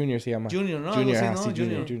 Junior se llama. Junior, ¿no? Junior, Algo así, sí,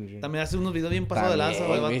 ¿no? Junior. También hace unos videos bien pasados de lanza,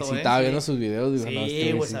 güey, el vato, Sí, güey. estaba viendo sus videos. Digo, no,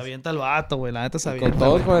 Sí, güey, se avienta el vato, güey. La neta se avienta. Con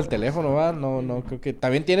todos güey. con el teléfono, ¿va? No, creo que...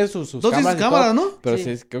 También tiene sus Dos cámaras y cámaras, todo, ¿no? pero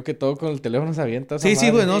Sí. creo que todo con el teléfono se avienta. Esa Sí,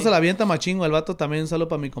 madre. güey, no, se la avienta machingo. El vato también, un saludo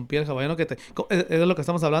para mi compi, el hawaiano, es lo que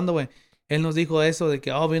estamos hablando, güey. Él nos dijo eso de que,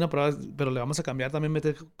 viene a probar, pero le vamos a cambiar también,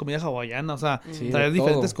 meter comida hawaiana, o sea, Sí, traer de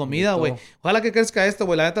diferentes todo, comidas, de güey. todo. Ojalá que crezca esto,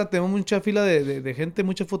 güey. La neta, tenemos mucha fila de gente,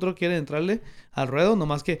 mucho futuro quiere entrarle al ruedo,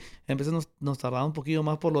 nomás que a veces nos tardaba un poquillo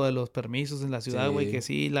más por lo de los permisos en la ciudad, güey, Sí. que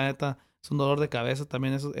sí, la neta, es un dolor de cabeza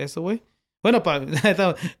también eso, güey. Bueno, la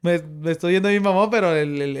neta, me estoy yendo a mi mamá, pero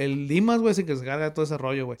el Dimas, güey, sí que se carga de todo ese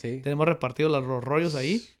rollo, güey. Sí. Tenemos repartidos los rollos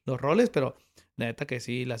ahí, los roles, pero la neta que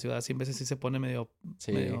sí, la ciudad sí a veces sí se pone medio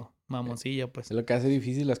mamoncilla, pues. Es lo que hace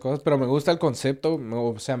difícil las cosas, pero me gusta el concepto.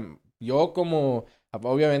 O sea, yo como...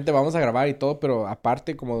 Obviamente vamos a grabar y todo, pero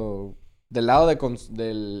aparte como... Del lado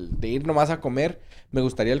de ir nomás a comer, me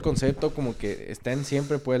gustaría el concepto como que estén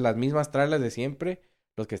siempre, pues, las mismas trailers de siempre.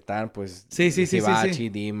 Los que están, pues... Sí. Hibachi,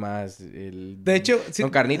 Dimas, De hecho... Son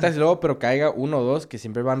carnitas y luego, pero caiga uno o dos que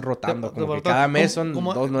siempre van rotando. Como que cada mes son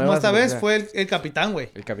dos nuevas. Como esta vez o sea, fue el capitán, güey.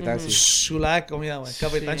 El capitán, sí. Chulada de comida, güey.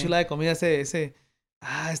 Capitán Sí. chulada de comida, ese...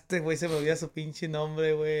 este güey se me olvida su pinche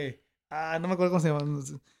nombre, güey. No me acuerdo cómo se llama.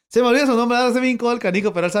 Se me olvida su nombre, ahora se me hincó el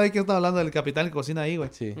canico, pero él sabe que yo estaba hablando del capitán que cocina ahí, güey.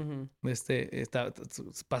 Sí. Está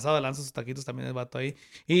pasado de lanza sus taquitos también el vato ahí.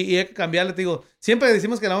 Y hay que cambiarle, te digo. Siempre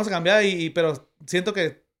decimos que la vamos a cambiar, pero siento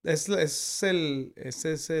que ese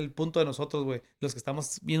es el punto de nosotros, güey. Los que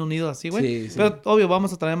estamos bien unidos así, güey. Sí. Pero obvio,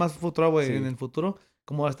 vamos a traer más futuro, güey, Sí. en el futuro.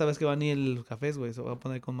 Como esta vez que van a ir los cafés, güey. Se va a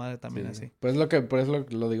poner con madre también Sí. así. Pues por eso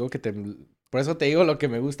lo digo por eso te digo lo que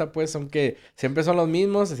me gusta, pues, son que siempre son los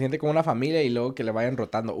mismos, se siente como una familia y luego que le vayan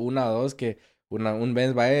rotando una o dos, que un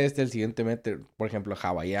mes va el siguiente mete, por ejemplo,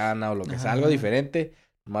 hawaiana o lo que sea, algo diferente,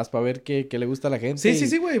 más para ver qué le gusta a la gente.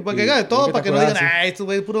 Sí, güey. Para que y haga de lo todo, que para te que no digan, acuerdas, estos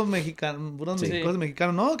güey, puro mexicano, puros Sí. cosas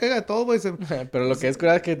mexicanos. No, que haga de todo, güey. Pero lo que es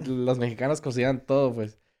curioso es que los mexicanos cocinan todo,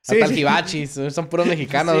 pues. Sí, Hasta el sí. hibachi, son puros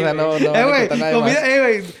mexicanos, Sí, o sea, no van a güey, contar nada más.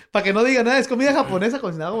 güey, para que no digan nada, es comida japonesa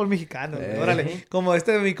cocinada por mexicanos, güey. Órale, como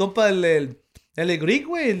mi compa, el Greek,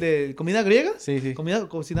 güey, el de comida griega. Sí. Comida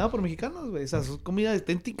cocinada por mexicanos, güey. O sea, es comida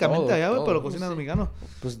auténticamente Todo, allá, güey, todo. pero cocinan los mexicanos.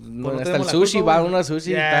 Pues no hasta el tenemos la sushi, culpa, va güey. uno a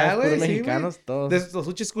sushi, Ya, está güey, puros sí, mexicanos, todos. De los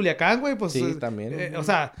sushis Culiacán, güey, pues... Sí, también. o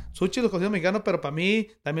sea, sushi los cocinan mexicanos, pero para mí,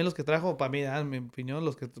 también los que trajo, para mí, en mi opinión,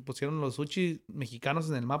 los que pusieron los sushi mexicanos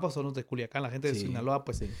en el mapa son los de Culiacán, la gente de Sí, Sinaloa,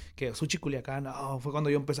 pues, sí. que sushi Culiacán, fue cuando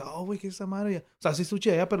yo empecé, güey, ¿qué es esa madre? O sea, sí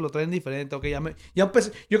sushi allá, pero lo traen diferente, ok, ya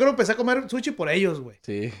empecé, yo creo que empecé a comer sushi por ellos, güey.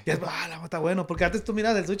 Sí. Y es, está bueno, porque antes tú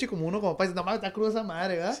miras el sushi como uno, como país, no mames, está cruda esa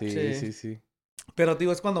madre, ¿verdad? Sí. Pero,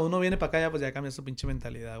 digo, es cuando uno viene para acá, ya, pues ya cambia su pinche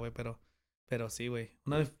mentalidad, güey, pero sí, güey,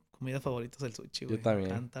 una de mis comidas favoritas es el sushi, güey. Yo también.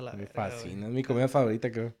 Me encanta la Me verga, fascina. güey. Es mi comida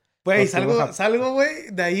favorita, creo. Güey, Los salgo, güey,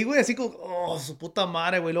 de ahí, güey, así como, su puta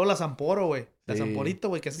madre, güey. Luego la zamporo, güey. La Sí. zamporito,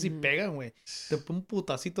 güey, que así sí pegan, güey. Te pone un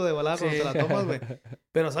putacito de balada cuando Sí. te la tomas, güey.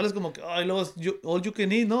 Pero sales como que, luego, all you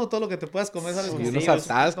can eat, ¿no? Todo lo que te puedas comer, sales como... Y uno sí, se güey, su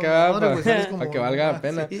puta atasca, madre, güey, sales para que valga la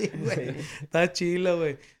pena. Sí, güey. Está chilo,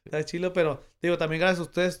 güey. Está chilo, pero, digo, también gracias a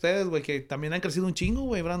ustedes, güey, que también han crecido un chingo,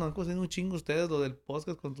 güey, Brandon. Han crecido un chingo ustedes, lo del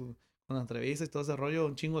podcast con la entrevista y todo ese rollo.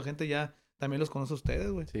 Un chingo de gente ya también los conoce a ustedes,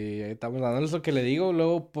 güey. Sí, ahí estamos dándoles lo que le digo.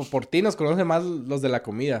 Luego, por ti nos conocen más los de la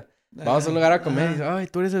comida. Vamos a un lugar a comer y dices, ay,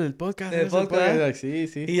 tú eres el del podcast. El eres el podcast.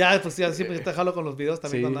 Sí. Y ya, pues ya siempre te jalo con los videos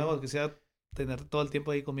también Sí. cuando hago, quisiera tener todo el tiempo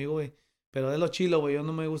ahí conmigo, güey. Pero es lo chilo, güey. Yo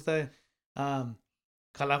no me gusta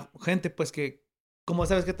jalar gente, pues que, como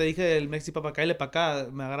sabes que te dije, el Mexi para acá y le para acá,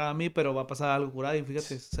 me agrada a mí, pero va a pasar algo curado y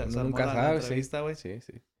fíjate, se Uno armó nunca la sabe, entrevista, güey. Sí.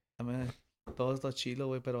 También todo está chilo,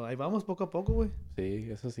 güey, pero ahí vamos poco a poco, güey. Sí,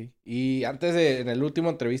 eso sí. Y antes en el último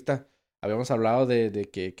entrevista, habíamos hablado de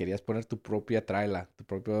que querías poner tu propia traila, tu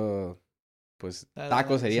propio, pues,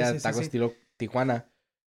 taco sería, sí, taco sí. estilo Tijuana.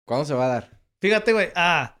 ¿Cuándo se va a dar? Fíjate, güey,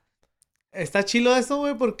 está chilo esto,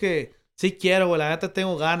 güey, porque sí quiero, güey, la neta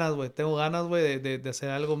tengo ganas, güey, de hacer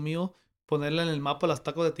algo mío, ponerle en el mapa los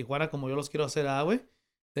tacos de Tijuana como yo los quiero hacer, güey.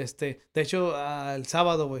 De hecho, el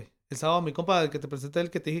sábado, güey, mi compa, el que te presenté, el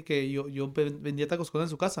que te dije que yo vendía tacos con él en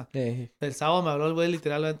su casa. El sábado me habló el güey,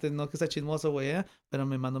 literalmente, no que está chismoso, güey, pero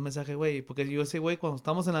me mandó un mensaje, güey, porque yo ese güey, cuando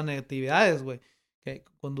estamos en las negatividades, güey, que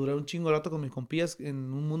cuando duré un chingo de rato con mis compías en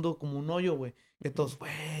un mundo como un hoyo, güey, que todos,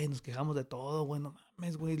 güey, nos quejamos de todo, güey, no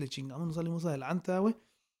mames, güey, le chingamos, no salimos adelante, güey.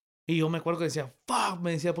 Y yo me acuerdo que decía, fuck,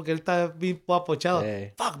 me decía, porque él estaba bien apochado.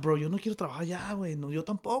 Fuck, bro, yo no quiero trabajar ya, güey, no, yo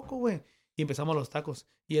tampoco, güey. Y empezamos los tacos.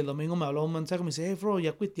 Y el domingo me habló un mensaje, me dice, bro,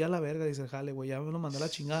 ya cuité a la verga, dice, jale, güey, ya me lo mandé a la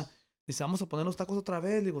chingada. Dice, vamos a poner los tacos otra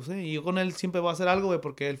vez, digo, sí. Y yo con él siempre voy a hacer algo, güey,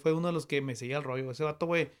 porque él fue uno de los que me seguía el rollo. Ese vato,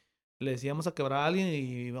 güey, le decíamos a quebrar a alguien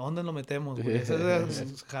y ¿dónde lo metemos, güey? Eso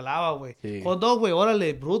jalaba, güey. Sí. Hot dog, güey,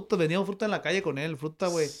 órale, fruta, veníamos fruta en la calle con él, fruta,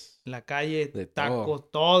 güey, en la calle, De tacos,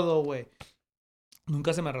 todo, güey.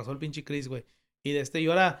 Nunca se me arrasó el pinche Chris, güey. Y y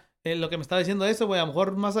ahora, lo que me estaba diciendo eso, güey, a lo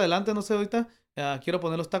mejor más adelante, no sé, ahorita, quiero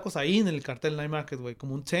poner los tacos ahí en el Cartel Night Market, güey,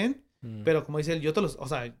 como un 10, pero como dice él, yo te los, o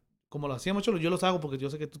sea, como lo hacía mucho, yo los hago porque yo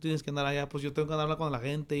sé que tú tienes que andar allá, pues yo tengo que andar hablando con la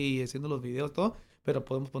gente y haciendo los videos, todo, pero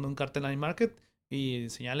podemos poner un Cartel Night Market y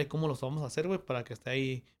enseñarle cómo los vamos a hacer, güey, para que esté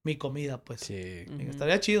ahí mi comida, pues. Sí.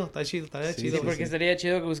 Estaría chido, estaría chido. Sí, porque estaría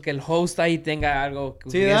chido que, pues, que el host ahí tenga algo. Que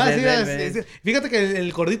Sí. Fíjate que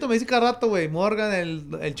el gordito me dice cada rato, güey, Morgan,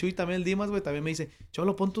 el Chuy también, el Dimas, güey, también me dice,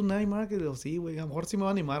 Cholo, pon tu Night Market. Y digo, sí, güey, a lo mejor sí me va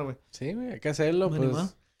a animar, güey. Sí, güey, hay que hacerlo,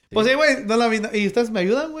 pues. Pues sí, güey, y ustedes me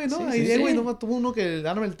ayudan, güey, ¿no? Sí, Ahí, sí, güey, sí. no tuvo uno que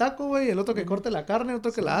arme el taco, güey, el otro que corte la carne, el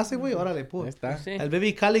otro que la hace, güey, órale, Ahí pues. está. Sí. El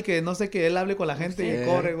baby Cali que no sé, que él hable con la gente y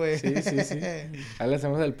corre, güey. Sí. Ahí le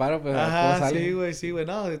hacemos el paro, pues, a ver cómo Ajá, sale. sí, güey,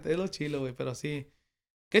 no, es lo chilo, güey, pero sí.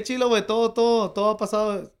 Qué chilo, güey, todo ha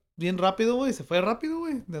pasado bien rápido, güey, se fue rápido,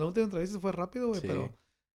 güey. De la última entrevista se fue rápido, güey, Sí.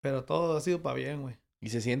 pero todo ha sido para bien, güey. Y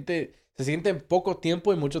se siente en poco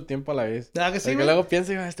tiempo y mucho tiempo a la vez. ¿Verdad que sí, Porque güey? luego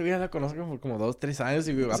pienso, este güey ya la conozco por como 2, 3 años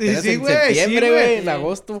y apenas sí, en güey, septiembre, sí, güey, güey. en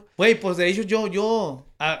agosto. Güey, pues de hecho yo,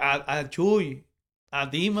 a Chuy, a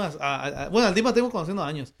Dimas, bueno, al Dimas tengo conociendo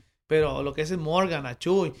años, pero lo que es el Morgan, a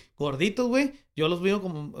Chuy, gorditos, güey, yo los veo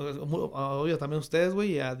como, obvio, también ustedes,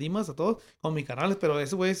 güey, y a Dimas, a todos, con mis canales, pero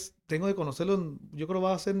ese güey, tengo de conocerlo, yo creo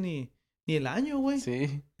va a ser ni el año, güey.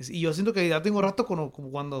 Sí. Y yo siento que ya tengo rato como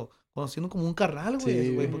cuando conociendo como un carnal, güey, Sí,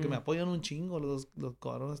 güey, güey. porque me apoyan un chingo los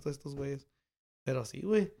cabrones, todos estos güeyes. Pero sí,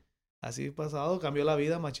 güey, así pasado, cambió la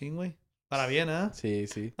vida, machín, güey. Para bien, ¿eh?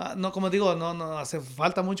 Sí. No, como digo, no hace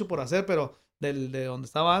falta mucho por hacer, pero de donde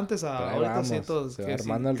estaba antes a Pero ahí ahorita vamos, siento se va que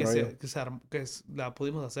armando el rollo. la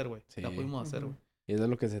pudimos hacer, güey. Sí. La pudimos hacer, güey. Y es de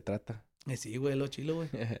lo que se trata. Sí, güey, lo chilo, güey.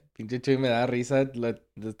 Pinche Chuy me da risa. Lo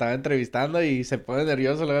estaba entrevistando y se pone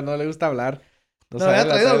nervioso. Luego no le gusta hablar. No No sabe había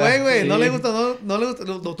la traído, tela. güey. Sí. No le gusta, no le gusta.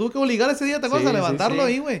 Lo tuve que obligar ese día, ¿te acuerdas? Sí, A levantarlo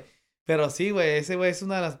sí. ahí, güey. Pero sí, güey, ese güey es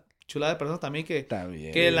una de las chuladas de personas también que Está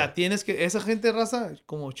bien. que la tienes que... Esa gente raza,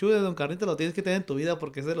 como Chuy de Don Carnita, lo tienes que tener en tu vida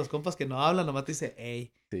porque es de los compas que no hablan, nomás te dice,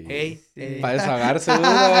 hey, Sí. hey, Sí. hey. Para desahogarse uno,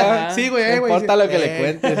 ¿verdad? Sí, güey, No güey. importa sí, lo que le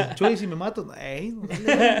cuentes. Chuy, si me mato, ey, no, dale,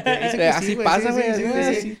 güey. Te dice que Así sí, güey, pasa, güey, Sí, así,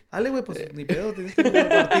 sí. así. Dale, güey, pues ni pedo, tienes que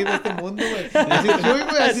compartir de este mundo, güey. Así Chuy,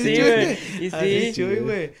 güey, así Sí, Chuy. güey. Y Así sí. Chuy,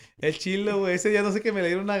 güey. El chilo, güey. Ese día no sé que me le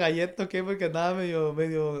dieron una galleta o qué, porque andaba medio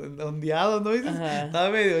ondeado, ¿no dices? Ajá. Estaba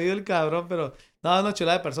medio oído el cabrón, pero... No,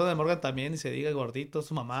 chulada de persona. De Morgan también, y se diga gordito.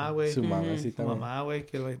 Su mamá, güey. Su mamá, sí, Su también. mamá, güey,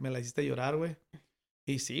 que me la hiciste llorar, güey.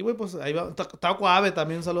 Y sí, güey, pues ahí va. Taco Ave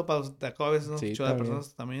también, un saludo para los Taco Aves, ¿no? Sí, Chulada de también.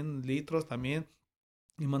 personas también. Litros también.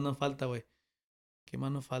 ¿Qué más nos falta, güey? ¿Qué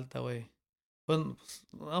más nos falta, güey? Bueno, pues,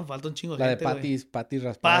 nos falta un chingo de La de gente, güey. Patis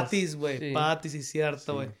raspadas. Patis, güey. Sí. Patis, sí, cierto,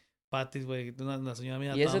 Sí. güey. Patis, güey. Una señora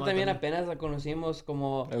mía. Y eso toda también madre apenas la conocimos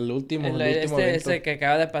como... El último evento. Este que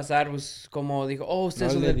acaba de pasar, pues, como dijo, oh,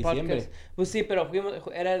 ustedes No, son el de del podcast. diciembre. Pues sí, pero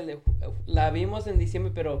la vimos en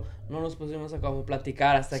diciembre, pero no nos pusimos a como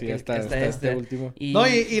platicar hasta Sí, que hasta hasta este último. Y... No,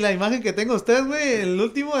 y la imagen que tengo de ustedes, güey, el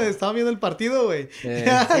último estaba viendo el partido, güey. Sí.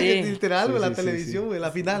 Literal, Sí, güey, la sí, televisión, sí. güey,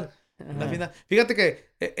 la final. Ajá. La final. Fíjate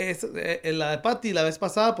que la de Patty la vez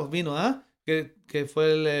pasada, pues vino, ¿ah? Que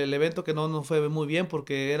fue el evento que no fue muy bien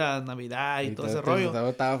porque era Navidad y todo ese rollo.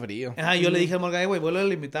 Estaba frío. Ajá, yo le dije a Morgan, güey, vuelve a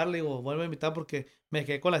invitar, le digo, vuelve a invitar porque me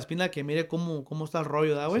quedé con la espina que mire cómo está el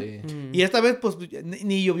rollo, ¿da, güey? Sí. Y esta vez, pues,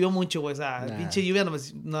 ni llovió mucho, güey. O sea, Nah. pinche lluvia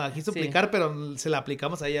no la quiso Sí. aplicar, pero se la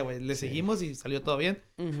aplicamos a ella, güey. Le Sí. seguimos y salió todo bien.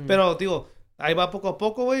 Ujú. Pero, digo, ahí va poco a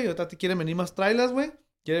poco, güey. Ahorita te quieren venir más trailers, güey.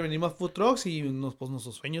 Quieren venir más food trucks y pues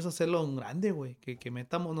nuestro sueño es hacerlo en grande, güey. Que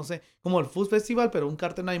metamos, no sé, como el Food Festival, pero un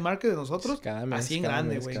Cartel Night Market de nosotros. Cada mes, así en cada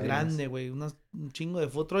grande, mes, güey. cada Grande, güey. Un chingo de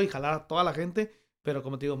food truck y jalar a toda la gente. Pero,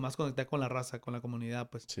 como te digo, más conectar con la raza, con la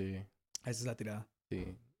comunidad, pues. Sí, Esa es la tirada. sí.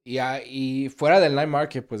 Y fuera del Night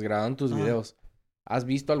Market, pues grabando tus Ajá. videos, ¿has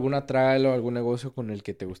visto alguna trail o algún negocio con el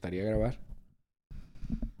que te gustaría grabar?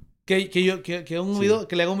 Que un Sí. video,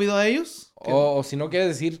 que le haga un video a ellos. O si no quieres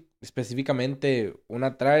decir específicamente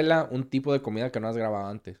una traila, un tipo de comida que no has grabado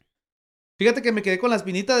antes. Fíjate que me quedé con la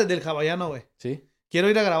espinita del hawaiano, güey. ¿Sí? Quiero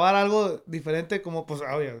ir a grabar algo diferente, como, pues,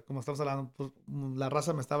 oye, como estamos hablando, pues, la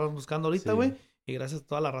raza me estaba buscando ahorita, Sí. güey. Y gracias a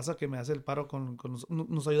toda la raza que me hace el paro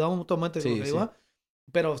nos ayudamos mutuamente, Sí, con lo que sí. digo, ¿va?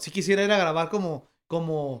 Pero sí quisiera ir a grabar como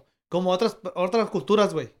otras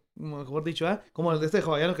culturas, güey. Mejor dicho, ¿eh? Como el de este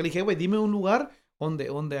hawaiano que le dije, güey, dime un lugar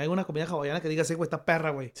donde hay una comida hawaiana que diga, sí, güey, está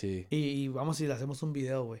perra, güey. Sí. Y vamos y le hacemos un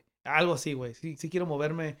video, güey. Algo así, güey. Sí quiero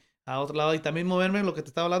moverme a otro lado. Y también moverme en lo que te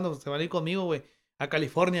estaba hablando. Se van a ir conmigo, güey. a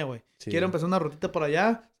California, güey. Sí. Quiero empezar una rutita por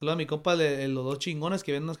allá. Saludos a mi compa, los dos chingones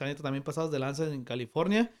que venden unos canitas también pasados de lanza en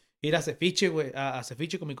California. Ir a Cefiche, güey. A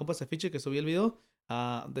Cefiche con mi compa Cefiche, que subí el video.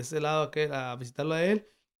 De ese lado a visitarlo a él.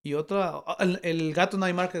 Y otra, el Cartel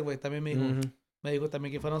Night Market, güey, también me dijo. Me dijo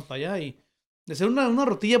también que fuéramos para allá y de hacer una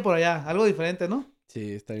rutilla por allá, algo diferente, ¿no?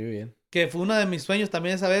 Sí, estaría bien. Que fue uno de mis sueños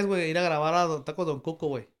también esa vez, güey, ir a grabar a Tacos Don Cuco,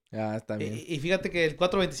 güey. Ah, está bien. Y fíjate que el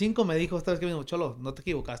 425 me dijo esta vez que me dijo, Cholo, no te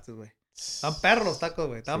equivocaste, güey. Están perros los tacos,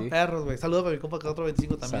 güey, están perros, güey. Saludos para mi compa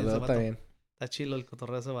 425 también. Saludos también. Está chilo el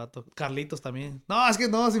cotorreo de ese vato. Carlitos también. No, es que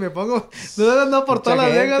no, si me pongo... No, por todas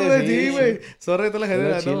las Vegas, güey. Sí, güey. Sorry, toda la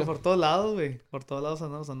gente. No, por todos lados, güey. Por todos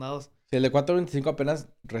lados andados. Sí, el de 425 apenas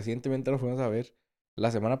recientemente lo fuimos a ver.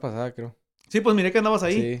 La semana pasada, creo. Sí, pues miré que andabas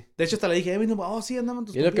ahí. Sí. De hecho, hasta le dije, sí, andamos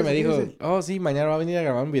tus Y es lo que me dijo, dice. sí, mañana va a venir a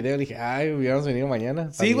grabar un video. Le dije, hubiéramos venido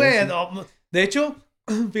mañana. Sí, güey. No, de hecho,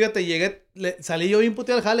 fíjate, salí yo bien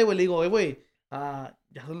puteado al jale, güey. Le digo, güey,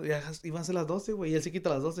 ya iban a ser las 12, güey. Y él se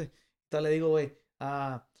quita a las 12. Entonces le digo,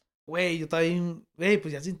 güey, yo estaba bien, güey,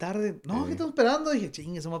 pues ya sin tarde. No, ¿qué estamos esperando? Dije,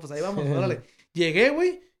 chingue, eso va a pasar. Ahí vamos, órale. Llegué,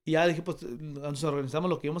 güey, y ya dije, pues, nos organizamos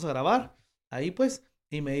lo que íbamos a grabar. Ahí, pues,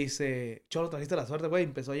 y me dice, Cholo, trajiste la suerte, güey.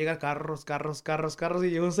 Empezó a llegar carros. Y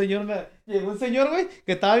llegó un señor, güey,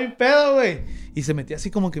 que estaba bien pedo, güey. Y se metía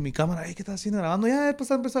así como que en mi cámara, ¿qué estás haciendo grabando? Ya,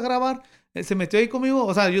 pues empezó a grabar. Se metió ahí conmigo,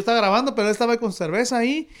 o sea, yo estaba grabando, pero él estaba con cerveza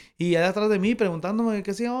ahí. Y allá atrás de mí, preguntándome,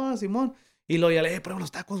 ¿qué hacía, Simón? Y luego ya le dije, prueba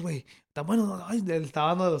los tacos, güey. Están buenos. Ay, él estaba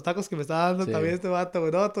dando de los tacos que me estaba dando también este vato,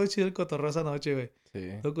 güey. No, todo chido el cotorreo esa noche, güey. Sí.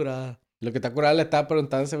 Todo curada. Lo que está curado le estaba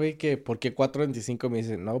preguntando a ese güey que por qué 425. Me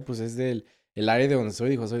dice, no, pues es del área de donde soy.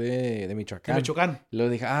 Dijo, soy de Michoacán. De Michoacán. Y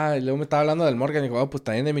luego dije, y luego me estaba hablando del Morgan. Dijo, pues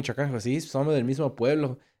también de Michoacán. Dijo, sí, somos del mismo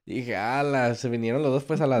pueblo. Y dije, se vinieron los dos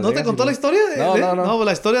pues a Las Vegas. ¿No te contó la historia? No. No,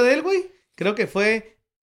 la historia de él, güey. Creo que fue...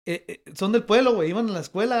 son del pueblo, güey. Iban a la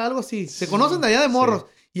escuela, algo así. Se conocen de allá de morros. Sí.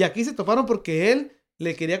 Y aquí se toparon porque él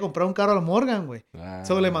le quería comprar un carro al Morgan, güey.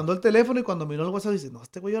 Solo le mandó el teléfono y cuando miró el WhatsApp dice, no,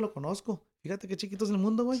 este güey yo lo conozco. Fíjate qué chiquito es el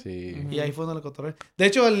mundo, güey. Sí. Y ahí fue donde lo cotorré. De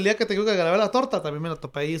hecho, el día que te digo que grabé la torta, también me la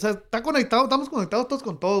topé ahí. O sea, estamos conectados todos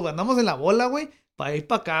con todos, güey. Andamos en la bola, güey, para ir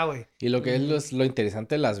para acá, güey. Y lo que es lo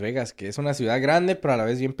interesante de Las Vegas, que es una ciudad grande, pero a la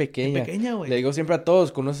vez bien pequeña. Bien pequeña, güey. Le digo siempre a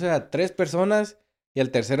todos, conoce a 3 personas y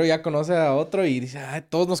al tercero ya conoce a otro y dice,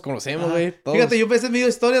 todos nos conocemos, güey. Fíjate, yo empecé medio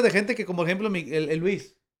historias de gente que, como por ejemplo, el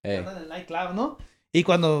Luis. Que anda en el nightclub, ¿no? Y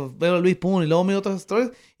cuando veo a Luis, pum, y luego miro otras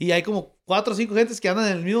historias, y hay como 4 o 5 gentes que andan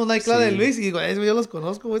en el mismo nightclub de Luis, y digo, yo los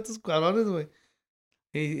conozco, güey, estos cabrones, güey.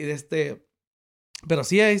 Pero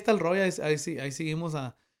sí, ahí está el rollo, ahí seguimos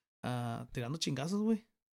tirando chingazos, güey.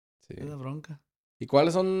 Sí. Es la bronca. ¿Y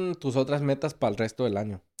cuáles son tus otras metas para el resto del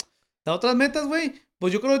año? Las otras metas, güey,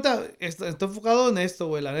 pues yo creo ahorita estoy enfocado en esto,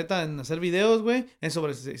 güey, la neta, en hacer videos, güey, en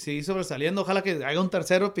seguir sobresaliendo, ojalá que haga un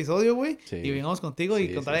tercer episodio, güey, y vengamos contigo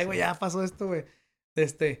y contaré, güey, ya pasó esto, güey.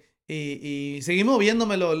 Y seguí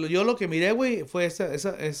moviéndomelo. Yo lo que miré, güey, fue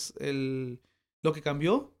lo que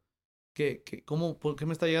cambió. ¿Por qué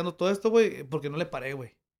me está llegando todo esto, güey? Porque no le paré,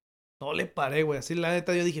 güey. No le paré, güey. Así la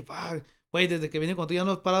neta yo dije, güey, desde que vine contigo ya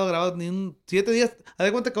no he parado de grabar ni 7 días. Haz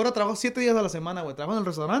de cuenta que ahora trabajo 7 días a la semana, güey. Trabajo en el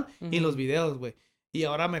restaurante y en los videos, güey. Y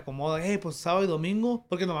ahora me acomodo, pues sábado y domingo.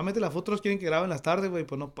 Porque normalmente las fotos quieren que graben las tardes, güey.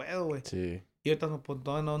 Pues no puedo, güey. Sí. Y ahorita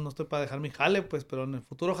no estoy para dejar mi jale, pues, pero en el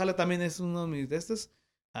futuro jale también es uno de mis de estos.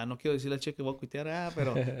 No quiero decirle al che que voy a cuitear,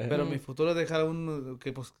 pero mi futuro es dejar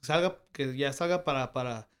que pues salga, que ya salga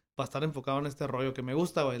para estar enfocado en este rollo que me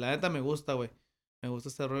gusta, güey. La neta me gusta, güey. Me gusta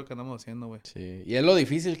este rollo que andamos haciendo, güey. Sí. Y es lo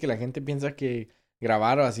difícil que la gente piensa que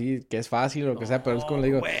grabar o así, que es fácil o lo que sea, pero es como le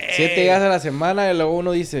digo, güey. 7 días a la semana y luego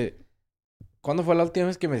uno dice, ¿cuándo fue la última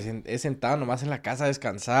vez que me he sentado nomás en la casa a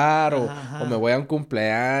descansar? O me voy a un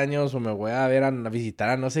cumpleaños, o me voy a ver a visitar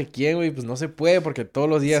a no sé quién, güey. Pues no se puede porque todos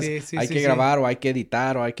los días hay que grabar, o hay que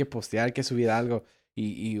editar, o hay que postear, hay que subir algo.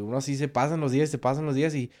 Y uno así se pasan los días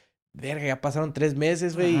y... Verga, ya pasaron 3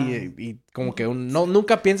 meses, güey. Y como que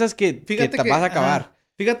nunca piensas que te vas a acabar.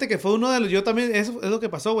 Fíjate que fue uno de los... Yo también... Eso es lo que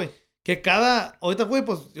pasó, güey. Que ahorita, güey,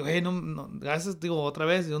 pues... Güey, no... Gracias, digo, otra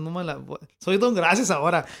vez. Yo no me la... Soy don gracias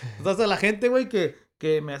ahora. Entonces, la gente, güey,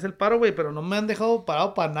 que me hace el paro, güey. Pero no me han dejado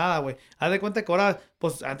parado para nada, güey. Haz de cuenta que ahora...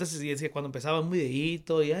 Pues, antes, cuando empezaba un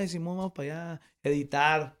videíto... Y, Simón, vamos para allá.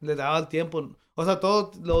 Editar. Le daba el tiempo. O sea,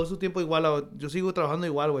 todo le doy su tiempo igual. Yo sigo trabajando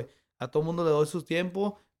igual, güey. A todo mundo le doy su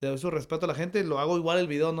tiempo... Le doy su respeto a la gente, lo hago igual el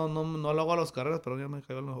video, no lo hago a las carreras, pero ya me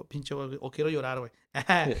cayó el pinche, o quiero llorar, güey.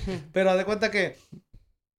 Pero haz de cuenta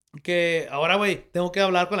que ahora, güey, tengo que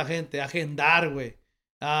hablar con la gente, agendar, güey.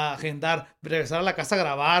 Regresar a la casa a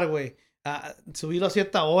grabar, güey. subirlo a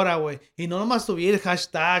cierta hora, güey. Y no nomás subir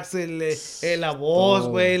hashtags, la voz,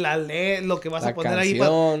 güey, lo que vas a poner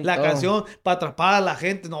canción, ahí, la todo. canción, para atrapar a la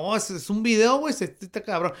gente. No, es un video, güey, está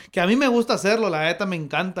cabrón. Que a mí me gusta hacerlo, la neta, me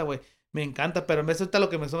encanta, güey. Me encanta, pero en vez de ahorita lo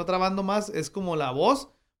que me está trabando más es como la voz,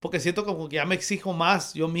 porque siento como que ya me exijo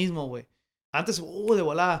más yo mismo, güey. Antes, de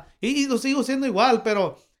volada. Y lo sigo siendo igual,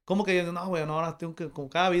 pero como que, no, güey, no, ahora tengo que, como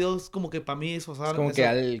cada video es como que para mí eso, ¿sabes? Es como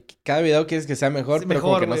que cada video quieres que sea mejor, Sí, pero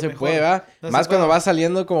como que no güey, se mejor. puede, ¿va? No Más se cuando puede. va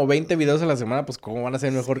saliendo como 20 videos a la semana, pues cómo van a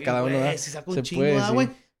ser mejor Sí, cada uno, güey, ¿va? si saca un Se chingo, puede, sí. güey.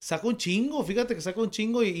 Saca un chingo, fíjate que saca un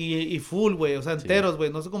chingo y full, güey. O sea, enteros,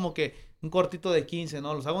 güey. No sé como que un cortito de 15,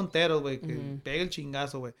 ¿no? Los hago enteros, güey. Que pegue el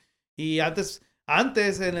chingazo, güey. Y antes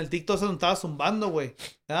en el TikTok se nos estaba zumbando, güey.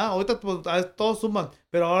 Ahorita pues, todos zumban.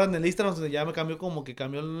 Pero ahora en el Instagram ya me cambió como que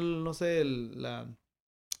cambió, no sé, el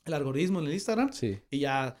algoritmo en el Instagram. Sí. Y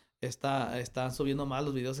ya están subiendo más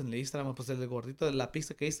los videos en el Instagram. Pues el gordito de la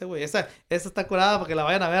pizza que hice, güey. Esa está curada para que la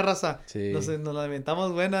vayan a ver, raza. Sí. Nos la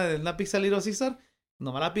inventamos buena en una pizza Little Caesar.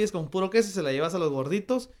 Nomás la pides con puro queso y se la llevas a los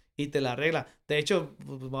gorditos y te la arregla. De hecho,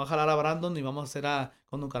 pues vamos a jalar a Brandon y vamos a hacer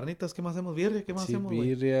con carnitas. ¿Qué más hacemos? ¿Birria? ¿Qué más Sí, hacemos,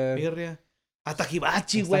 güey? Birria. Hasta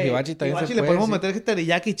hibachi, güey. Hibachi también se le puede, podemos sí. meter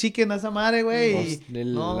teriyaki chicken a esa madre, güey.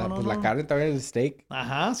 Pues la carne también, el steak.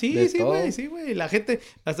 Ajá, sí, de sí, todo. güey, sí, güey. La gente,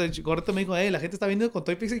 hasta el gorrito me dijo, la gente está viendo con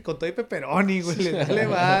todo y pizza y con todo y pepperoni, güey. Le dale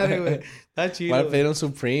madre, güey. Está chido. Van a pedir un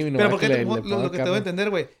Supreme y no Pero va porque que le lo pongan que te voy a entender,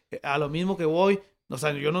 güey, a lo mismo que voy, o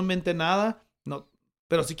sea, yo no inventé nada, no,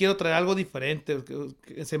 pero sí quiero traer algo diferente,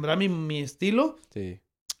 sembrar mi estilo. Sí.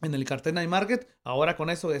 En el Cartel Night Market, ahora con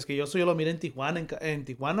eso, es que yo lo miré en Tijuana, en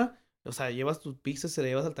Tijuana, o sea, llevas tus pizzas, se la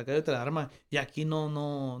llevas al taquero y te la arma, y aquí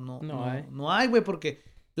no hay, güey, porque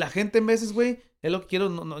la gente en veces, güey, es lo que quiero,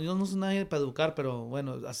 yo no soy nadie para educar, pero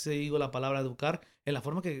bueno, así digo la palabra educar, en la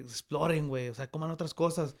forma que exploren, güey, o sea, coman otras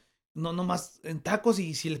cosas, no nomás en tacos,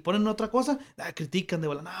 y si les ponen otra cosa, critican de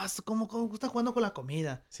bola, no, ¿cómo está jugando con la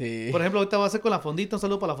comida? Sí. Por ejemplo, ahorita voy a hacer con la fondita, un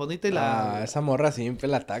saludo para la fondita y esa morra siempre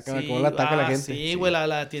la ataca, sí, ¿cómo la ataca la gente? Sí, güey,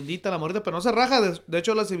 la tiendita, la morrita, pero no se raja. De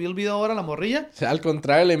hecho, se vio el video ahora, la morrilla. O sea, al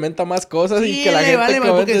contrario, le inventa más cosas y que la gente vale,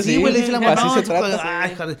 comente, porque sí, güey, le dice la morra, así no, se trata.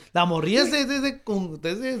 ay, joder, la morrilla es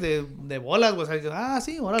de bolas, güey. O sea,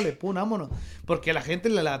 sí, órale, pum, vámonos. Porque la gente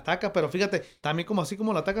la ataca, pero fíjate, también como así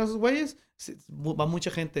como la atacan esos güeyes, va mucha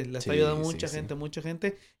gente, le está ayudando mucha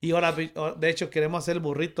gente. Y ahora, de hecho, queremos hacer el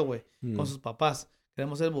burrito, güey, con sus papás.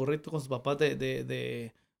 Queremos hacer el burrito con sus papás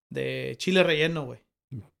de chile relleno, güey.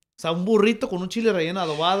 O sea, un burrito con un chile relleno,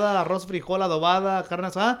 adobada, arroz, frijol, adobada, carne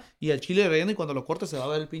asada y el chile relleno. Y cuando lo cortes se va a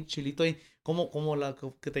ver el pinche chilito ahí. Como la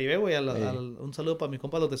que te llevé, güey. Un saludo para mis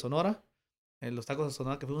compas, los de Sonora. Los tacos de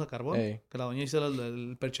Sonora que fuimos a carbón. Que la doña hizo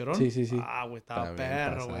el percherón. Sí. Güey, estaba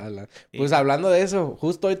perro, güey. Pues hablando de eso,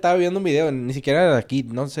 justo hoy estaba viendo un video, ni siquiera era de aquí,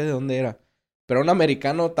 no sé de dónde era. Pero un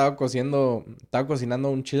americano estaba cocinando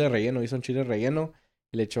un chile relleno, hizo un chile relleno.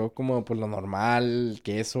 Y le echó como pues lo normal,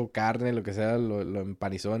 queso, carne, lo que sea, lo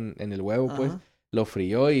empanizó en el huevo, pues. Lo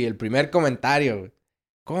frió y el primer comentario, güey.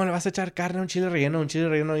 ¿Cómo le vas a echar carne a un chile relleno? Un chile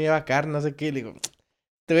relleno no lleva carne, no sé qué. Le digo,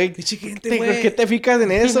 ¿qué te fijas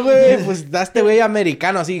en eso, güey? Pues daste, güey,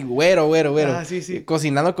 americano, así, güero. Sí.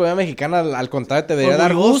 Cocinando comida mexicana, al contrario, te debería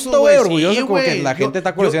dar Orgulloso, gusto, güey. güey, Orgulloso, sí, como que güey. la gente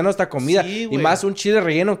está conociendo esta comida. Sí, y güey. más un chile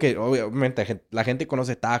relleno que, obviamente, la gente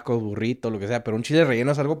conoce tacos, burritos, lo que sea. Pero un chile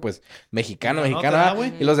relleno es algo, pues, mexicano.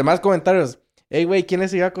 güey. Y los demás comentarios... Ey, güey, ¿quién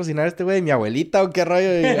les iba a cocinar este güey? ¿Mi abuelita o qué rollo?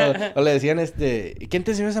 O le decían, ¿quién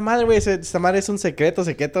te enseñó esa madre, güey? Esa madre es un secreto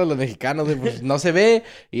de los mexicanos, güey. Pues no se ve.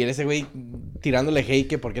 Y ese güey tirándole hate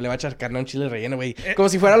que por qué le va a echar carne a un chile relleno, güey. Como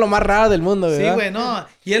si fuera lo más raro del mundo, güey. Sí, güey, no.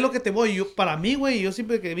 Y es lo que te voy. Para mí, güey, yo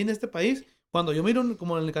siempre que vine a este país, cuando yo miro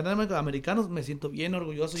como en el canal de americanos, me siento bien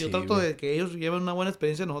orgulloso. Sí, yo trato de que ellos lleven una buena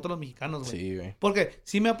experiencia nosotros los mexicanos, güey. Sí, güey. Porque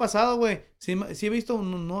sí me ha pasado, güey. Sí he visto,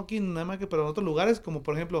 no aquí en nada más que, pero en otros lugares, como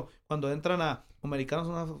por ejemplo, cuando entran a americanos a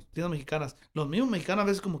unas tiendas mexicanas, los mismos mexicanos a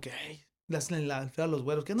veces como que, le hacen la fea a los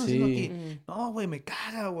güeros. ¿Qué andan haciendo aquí? No, güey, me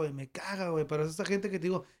caga, güey. Pero es esa gente que te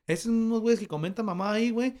digo, esos unos güeyes que comentan mamá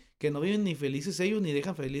ahí, güey, que no viven ni felices ellos, ni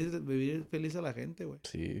dejan vivir feliz a la gente, güey.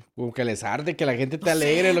 Sí, como que les arde, que la gente te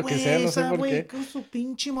alegre, lo que sea, no sé por qué. Con su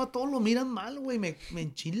pinche todos lo miran mal, güey. Me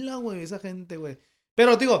enchila, güey, esa gente, güey.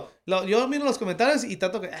 Pero, digo, yo miro los comentarios y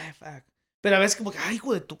trato que, fuck. Pero a veces como que,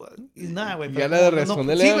 hijo de tu... Y nada, güey. Ya le de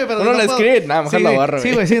responderle. Sí, güey, pero uno le escribe, nada, mejor la barra, güey.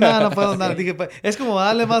 Sí, güey, sí, nada, no puedo nada. Dije, pues, es como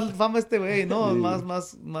darle más fama a este güey, ¿no?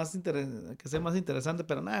 Sí. Que sea más interesante,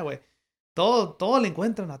 pero nada, güey. Todo le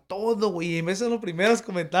encuentran a todo, güey. Y en vez de los primeros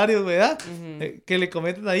comentarios, güey, ¿verdad? Que le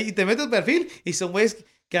comentan ahí. Y te metes el perfil y son güeyes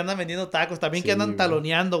que andan vendiendo tacos, también Sí, que andan güey.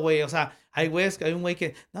 taloneando, güey. O sea, hay un güey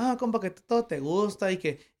que, no, compa, que todo te gusta y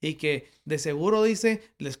que de seguro dice,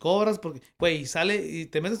 les cobras porque, güey, y sale y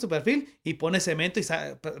te metes tu perfil y pone cemento y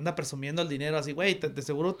anda presumiendo el dinero así, güey, de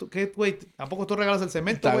seguro, ¿qué, güey? ¿A poco tú regalas el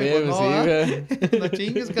cemento, Está güey? bien, Pues no, sí, ¿verdad? güey. No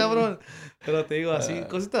chingues, cabrón. Pero te digo, así,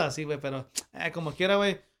 cositas así, güey, pero como quiera,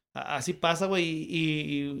 güey, así pasa, güey,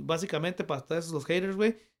 y básicamente para todos los haters,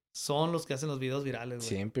 güey, son los que hacen los videos virales, güey.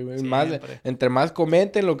 Siempre, güey. Siempre. Entre más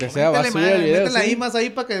comenten lo que sea, va a Métele, subir el video. métele ahí Sí. más ahí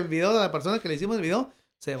para que el video de la persona que le hicimos el video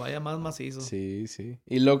se vaya más macizo. Sí, sí.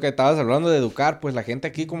 Y lo que estabas hablando de educar, pues la gente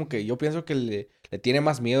aquí como que yo pienso que le tiene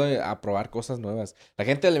más miedo a probar cosas nuevas. La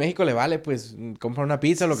gente de México le vale, pues, compra una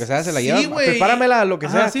pizza, lo que sea, se la Sí, lleva, güey. prepáramela, lo que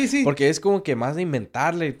Ajá, sea. sí, sí. Porque es como que más de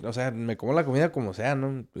inventarle, o sea, me como la comida como sea,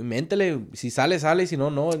 ¿no? Invéntele, si sale, sale, y si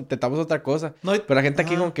no, no, intentamos otra cosa. No, Pero la gente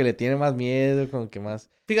aquí ajá. como que le tiene más miedo, como que más...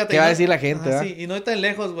 Fíjate, ¿Qué va a decir la gente, ajá, va? sí, y no es tan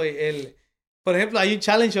lejos, güey. Por ejemplo, hay un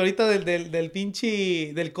challenge ahorita del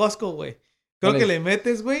pinche, del Costco, güey. Creo ¿Cuál que es? le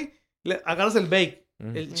metes, güey, agarras el bake,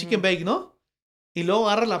 el chicken bake, ¿no? Y luego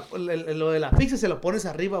agarras lo de la pizza y se lo pones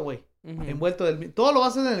arriba, güey. Envuelto todo lo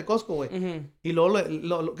haces en el Costco, güey. Y luego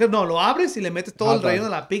lo abres y le metes todo Hot el dog. relleno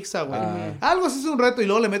de la pizza, güey. Ah. Algo así es un reto y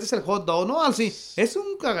luego le metes el hot dog, ¿no? Así. Es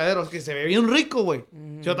un cagadero, que se ve bien rico, güey.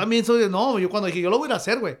 Yo también soy yo cuando dije, yo lo voy a ir a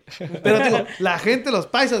hacer, güey. Pero digo, la gente, los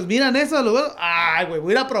paisas, miran eso, luego, ay, güey,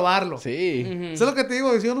 voy a ir a probarlo. Sí. Eso es lo que te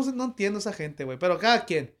digo, yo no entiendo esa gente, güey. Pero cada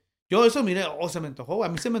quien. Yo eso, mire, se me antojó, güey.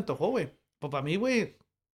 A mí se me antojó, güey. Pues para mí, güey.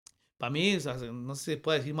 Para mí, o sea, no sé si se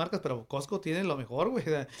puede decir marcas, pero Costco tiene lo mejor, güey.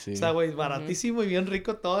 Sí. O sea, güey, baratísimo y bien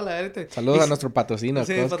rico toda la verga. Saludos a nuestro patrocino.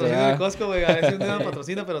 Sí, Costco, patrocina ya. de Costco, güey. A veces no me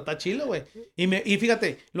patrocina, pero está chilo, güey. Y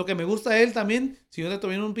fíjate, lo que me gusta a él también, si yo le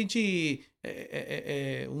tuviera un pinche,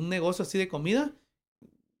 un negocio así de comida,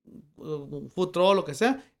 un food truck, lo que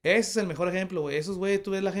sea, ese es el mejor ejemplo, güey. Esos, güey,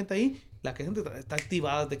 tú ves la gente ahí, la gente está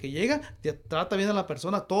activada. Desde que llega, ya trata bien a la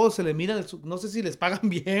persona, todos se le miran, no sé si les pagan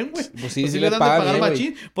bien, güey. Pues sí, O sí si les les dan de pagan pagar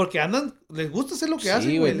bien, machín, porque les gusta hacer lo que hacen,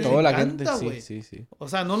 Sí, güey. güey, Les toda la gente, encanta, sí, güey. sí. O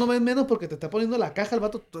sea, no lo ven menos porque te está poniendo la caja el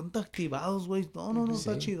vato, tan activados, güey. No, Sí.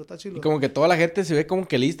 está chido, está chido. Y como que toda la gente se ve como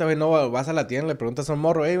que lista, güey. No vas a la tienda, le preguntas a un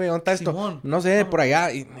morro, güey, ¿dónde está esto? Simón. No sé, por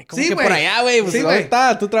allá. Y, ¿cómo Sí, que güey. por allá, güey? Pues, Sí, ¿dónde güey.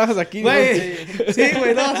 está? Tú trabajas aquí, Güey, sí,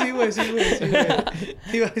 güey, no, sí, güey.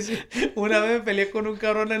 Iba a decir, una vez me peleé con un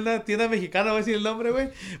cabrón en una tienda mexicana, voy a decir el nombre, güey,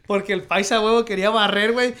 porque el paisa, huevo, quería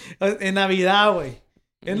barrer, güey, en Navidad, güey.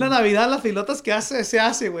 En la Navidad las filotas que se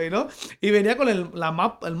hace, güey, ¿no? Y venía con el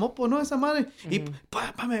mopo, ¿no? Esa madre. Y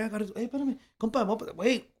me agarró, espérame, compa, mopo,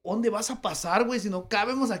 güey, ¿dónde vas a pasar, güey? Si no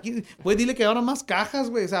cabemos aquí, güey, dile que abran más cajas,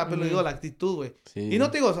 güey. O sea, pero digo, la actitud, güey. Sí. Y no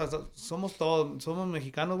te digo, o sea, somos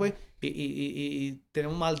mexicanos, güey, y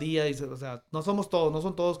tenemos un mal día, o sea, no son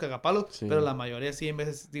todos cagapalos, Sí. pero la mayoría sí, en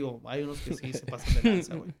veces, digo, hay unos que sí se pasan de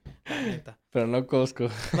lanza, güey. La neta. Pero no Costco.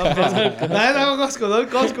 No, Costco. La neta, no el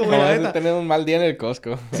Costco, güey, No, la vas a neta. tener un mal día en el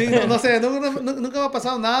Costco. Sí, no sé, nunca me ha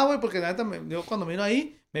pasado nada, güey, porque la neta, yo cuando miro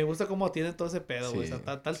ahí, me gusta cómo atienden todo ese pedo, güey. Sí, O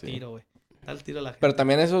sea, está al sí. tiro, güey. Está al tiro la gente. Pero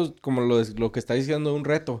también eso, como lo que está diciendo, un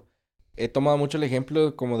reto. He tomado mucho el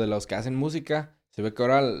ejemplo como de los que hacen música. Se ve que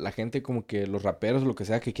ahora la gente como que los raperos o lo que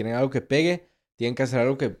sea, que quieren algo que pegue, tienen que hacer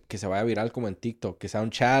algo que se vaya viral como en TikTok. Que sea un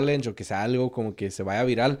challenge o que sea algo como que se vaya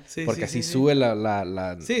viral. Sí, porque sí, así sí, sube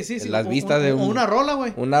sí. las vistas de o una rola,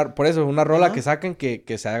 güey. Por eso, una rola Ajá. que saquen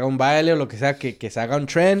que se haga un baile o lo que sea, que se haga un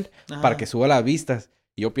trend Ajá. para que suba las vistas.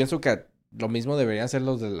 Y yo pienso que lo mismo deberían hacer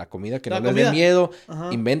los de la comida, que La no les dé comida. miedo. Ajá.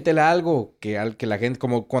 Invéntele algo que la gente,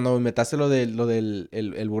 como cuando inventaste lo del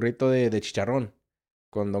el burrito de chicharrón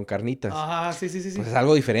con Don Carnitas. Ajá, sí. Pues es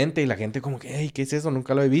algo diferente y la gente como que, hey, ¿qué es eso?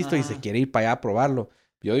 Nunca lo he visto y Ajá. se quiere ir para allá a probarlo.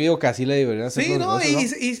 Yo digo que así le deberían hacer Sí, los no,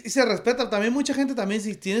 negocios, y se respeta. También mucha gente también,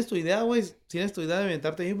 si tienes tu idea, güey, tienes tu idea de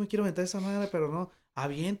inventarte, yo me quiero inventar esa madre, pero no,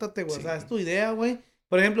 aviéntate, güey. Sí. O sea, es tu idea, güey.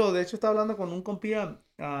 Por ejemplo, de hecho, estaba hablando con un compía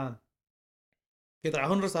que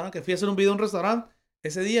trabaja en un restaurante, que fui a hacer un video en un restaurante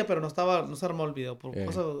ese día, pero no se armó el video. Por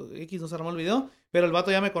cosa X no se armó el video, pero el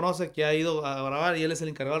vato ya me conoce, que ha ido a grabar y él es el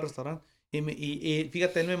encargado del restaurante. Y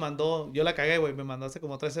fíjate, él me mandó, yo la cagué, güey, me mandó hace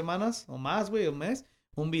como 3 semanas o más, güey, un mes,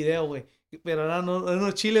 un video, güey. Pero eran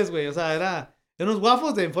unos chiles, güey, o sea, eran unos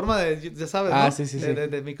waffles en forma de, ya sabes, Ah, ¿no? sí.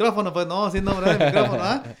 De micrófono, pues, no, sin nombre de micrófono,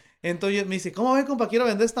 ¿ah? Entonces me dice, ¿cómo ven, compa? Quiero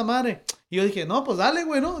vender esta madre. Y yo dije, no, pues dale,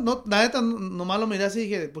 güey, ¿no? La neta, nomás lo miré así y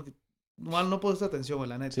dije, porque nomás no puse atención, güey,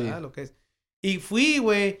 la neta, Sí. lo que es. Y fui,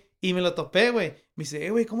 güey, y me lo topé, güey. Me dice,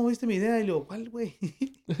 güey, ¿cómo viste mi idea? Y le digo, ¿cuál, güey?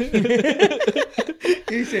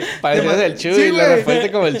 Y dice, Parecías el Chuy, sí, le güey.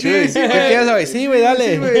 respuesta como el Chuy. Sí, ¿Qué güey. quieres saber? Sí, güey,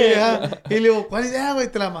 dale. Sí, güey, ajá. Y le digo, ¿cuál idea,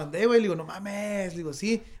 güey? Te la mandé, güey. Le digo, no mames. Le digo,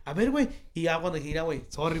 sí. A ver, güey. Y ya cuando dije, mira, güey,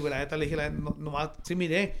 sorry, güey, la neta le dije, nomás, sí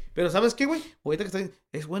miré. Pero ¿sabes qué, güey? Ahorita que estoy,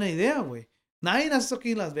 es buena idea, güey. Nadie hace eso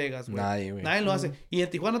aquí en Las Vegas, güey. Nadie, güey. Nadie lo hace. Y en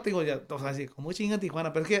Tijuana te digo, ya, o sea, sí, como chinga en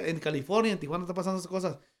Tijuana, pero es que en California, en Tijuana está pasando esas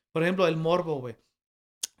cosas. Por ejemplo, el morbo, güey.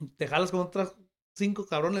 Te jalas con otras 5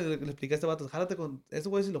 cabrones, le expliqué a este vato, jálate con eso,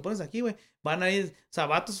 güey, si lo pones aquí, güey, van a ir, o sea,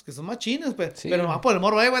 vatos que son más chinos, pues, Sí. pero más por el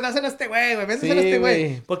morro, güey, dáselo a este güey, Sí, véndeselo a este güey,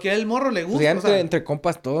 güey. porque a el morro le Pues gusta, ya o sea, entre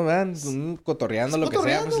compas todos, ¿verdad? Cotorreando, lo que sea,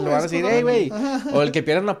 pues cotorreando, le van a decir, hey, güey. Ajá. O el que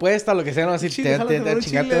pierda una apuesta, lo que sea, no va a decir, Chile, jálate por un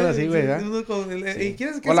chingate chile, así, güey, sí, ¿verdad? uno con el- Sí. ¿y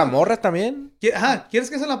quieres que O la eso- morra también. Ajá, ¿quieres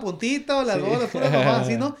que eso en la puntita o las Sí. dos, las puras mamadas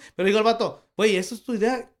así, no? Pero digo al vato, güey, eso es tu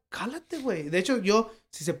idea, cálate, güey. De hecho, yo,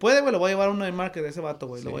 si se puede, güey, lo voy a llevar a un night market de ese vato,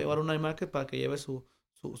 güey. Sí. Lo voy a llevar a un night market para que lleve ese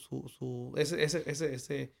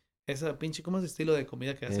pinche, ¿cómo es el estilo de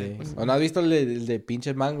comida que hace? Pues? ¿O no has visto el de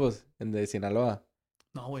pinches mangos, el de Sinaloa?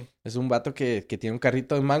 No, güey. Es un vato que tiene un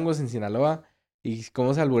carrito de mangos en Sinaloa. Y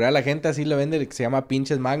cómo se alburea a la gente, así lo vende, que se llama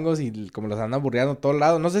pinches mangos. Y como los andan burreando a todos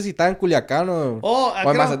lados. No sé si está en Culiacán o... Oh,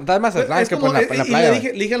 o en está en Mazatlán, es que como- por en la y playa.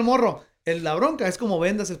 le dije al morro, la bronca es como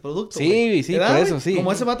vendas el producto, Sí, güey. sí, ¿Verdad, por güey? eso, sí.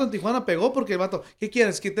 Como ese vato en Tijuana pegó porque el vato, ¿qué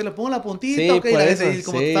quieres? ¿Que te le ponga la puntita? Sí, Ok, por la eso, gente, y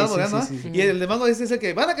como sí, te estás sí, borrando, sí, ¿ah? sí. Y el de mango es el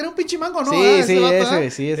que, ¿van a querer un pinche mango? No, Sí, ah, sí, vato, ese,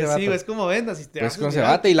 ¿ah? sí, ese vato. Sí, güey, es como vendas. Y te Pues haces como se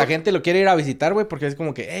viral. bate y la gente lo quiere ir a visitar, güey, porque es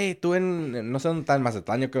como que, hey, tú no sé dónde está en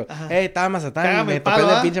Mazatlán, yo creo. Ajá. Hey, estaba en Mazatlán, Cágame me el topé palo,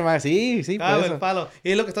 el ¿ah? pinche más. Sí, sí, por Ah, el eso. palo.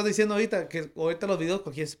 Y es lo que estás diciendo ahorita, que ahorita los videos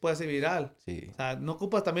cualquiera se puede hacer viral. Sí. O sea, no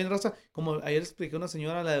ocupas también, raza, como ayer expliqué a una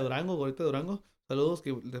señora, la de Durango, ahorita de Durango, saludos,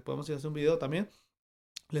 que les podemos ir a hacer un video también.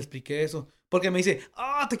 Le expliqué eso. Porque me dice,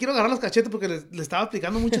 te quiero agarrar los cachetes porque le estaba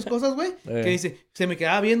explicando muchas cosas, güey. Que dice, se me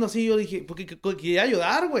quedaba viendo así, yo dije, porque quería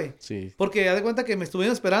ayudar, güey. Sí. Porque haz de cuenta que me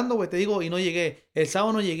estuvieron esperando, güey, te digo, y no llegué. El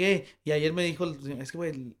sábado no llegué. Y ayer me dijo, es que,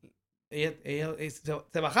 güey, ella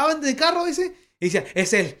se bajaba del carro, dice, y decía,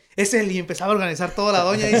 es él. Y empezaba a organizar toda la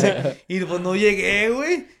doña, dice, y pues no llegué,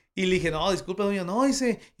 güey. Y le dije, no, disculpa, doña, no,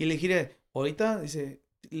 dice. Y le dije, ahorita, dice,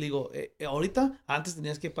 le digo, ahorita, antes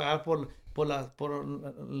tenías que pagar por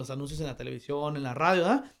los anuncios en la televisión, en la radio,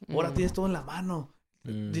 ¿ah? Ahora tienes todo en la mano.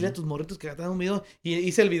 Dile a tus morritos que te hagan un video. Y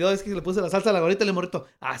hice el video, es que le puse la salsa a la gorrita y le morrito,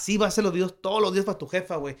 así va a hacer los videos todos los días para tu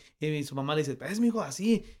jefa, güey. Y su mamá le dice, mi hijo,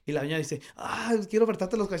 así. Y la doña dice, quiero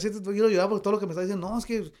apretarte los cachetes, quiero ayudar por todo lo que me está diciendo. No, es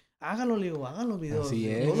que háganlo, le digo, hagan los videos. Así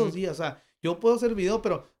es. Todos los días, o sea, yo puedo hacer video,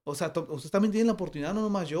 pero, o sea, ustedes también tienen la oportunidad, no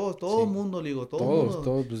nomás yo, todo el mundo, le digo, todo el mundo.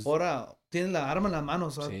 Todos, pues, Ahora tienen la arma en la mano,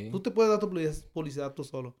 o sea, tú te puedes dar tu publicidad tú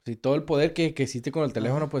solo. sí, todo el poder que existe con el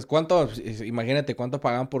teléfono, pues, imagínate cuánto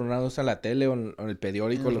pagan por un anuncio en la tele o en el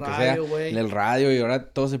periódico, lo que sea, en el radio, y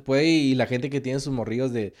ahora todo se puede, y la gente que tiene sus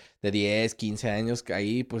morrillos de 10, 15 años, que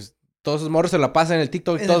ahí, pues, todos esos morros se la pasan en el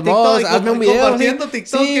TikTok, de todos modos, hazme un video. Compartiendo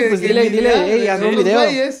TikTok. Sí, pues dile, hey, hazme un video.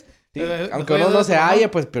 Sí, aunque uno no se halla,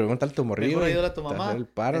 pues pregúntale a tu morrillo. Mejor ayúdale a tu mamá. El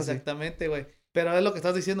paro, exactamente, güey. Sí. Pero es lo que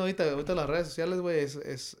estás diciendo ahorita las redes sociales, güey,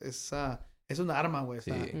 es un arma, güey.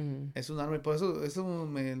 Sí. Es un arma. Y por eso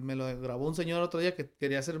me lo grabó un señor otro día que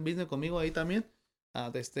quería hacer business conmigo ahí también.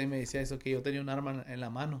 Este me decía eso, que yo tenía un arma en la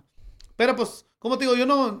mano. Pero pues, como te digo,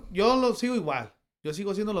 yo lo sigo igual. Yo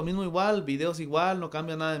sigo haciendo lo mismo igual, videos igual, no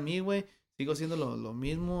cambia nada de mí, güey. Sigo haciendo lo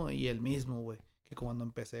mismo y el mismo, güey. Que cuando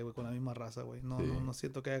empecé, güey, con la misma raza, güey. No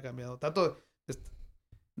siento que haya cambiado.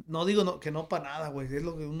 No digo que no para nada, güey. Es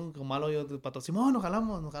lo que uno como malo yo pato. Simón, nos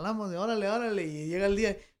jalamos, de órale. Y llega el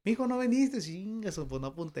día, mijo, no viniste, chingas, pues no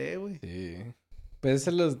apunté, güey. Sí. Pues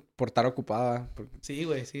es por estar ocupada. Sí,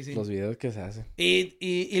 güey, sí. Los videos que se hacen.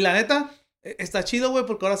 Y la neta, está chido, güey,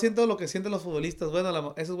 porque ahora siento lo que sienten los futbolistas.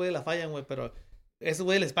 Bueno, esos güeyes la fallan, güey, pero esos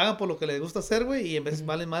güeyes les pagan por lo que les gusta hacer, güey, y en vez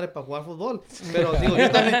valen madre para jugar fútbol. Pero digo, yo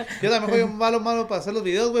también soy un malo para hacer los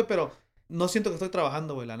videos, güey, pero no siento que estoy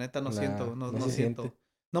trabajando, güey, la neta, no siento.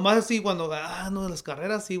 Nomás así cuando, no, las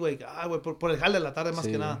carreras sí, güey, güey, por el jale de la tarde más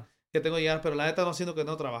que nada, que tengo que llegar, pero la neta no siento que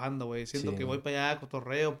no trabajando, güey, siento que voy para allá,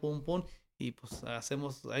 cotorreo, pum, y pues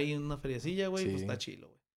hacemos ahí una feriecilla, güey, pues está chilo,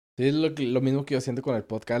 güey. Sí, es lo mismo que yo siento con el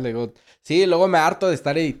podcast, le digo, sí, luego me harto de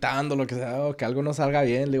estar editando, lo que sea, o que algo no salga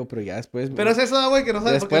bien, le digo, pero ya después... Pero es eso, güey, que no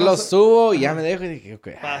sale. Después lo subo y ya me dejo y dije, ok.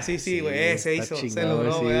 Sí, güey, se hizo, se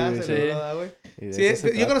logró, güey, se logró, güey. Sí,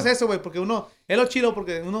 yo creo que es eso, güey, porque es lo chido,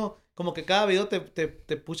 porque uno, como que cada video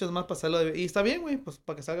te puchas más para hacerlo, y está bien, güey, pues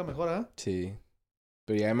para que salga mejor, ¿ah? Sí,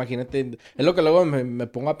 pero ya imagínate, es lo que luego me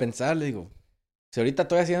pongo a pensar, le digo... Si ahorita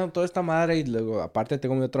estoy haciendo toda esta madre y luego aparte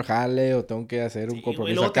tengo mi otro jale o tengo que hacer un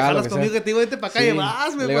compromiso luego acá, te jalas conmigo que te digo, vete para acá y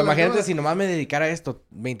vas, me digo, imagínate si nomás me dedicara a esto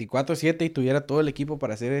 24/7 y tuviera todo el equipo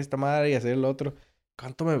para hacer esta madre y hacer el otro.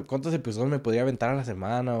 ¿Cuántos episodios me podría aventar a la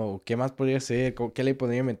semana? ¿O qué más podría hacer? ¿Qué le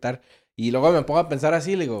podría inventar? Y luego me pongo a pensar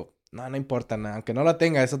así, le digo, no importa nada. Aunque no lo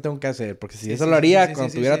tenga, eso tengo que hacer. Porque si eso lo haría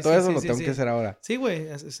cuando tuviera todo eso, lo tengo que hacer ahora. Sí, güey.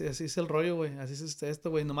 Así es el rollo, güey. Así es esto,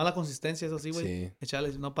 güey. Nomás la consistencia, eso sí, güey. Sí.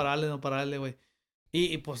 Echarle, no pararle, güey.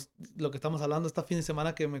 Y pues lo que estamos hablando este fin de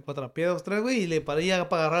semana que me cuatrapié 2, 3, güey, y le paré ya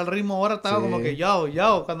para agarrar el ritmo. Ahora estaba como que yo.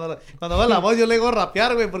 Cuando va la voz yo le digo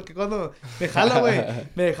rapear, güey, porque cuando me jala, güey,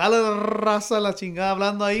 me jala raza la chingada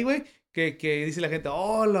hablando ahí, güey, que dice la gente,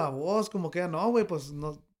 oh, la voz, como que no, güey, pues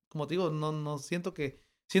no, como te digo, no siento que,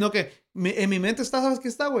 sino que en mi mente está, ¿sabes qué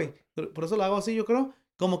está, güey? Por eso lo hago así, yo creo,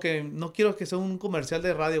 como que no quiero que sea un comercial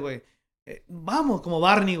de radio, güey. Vamos, como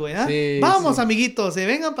Barney, güey, ¿ah? Sí, vamos, sí. amiguitos,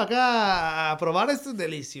 vengan para acá a probar estas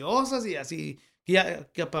deliciosas y así.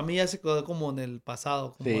 Que para mí ya se quedó como en el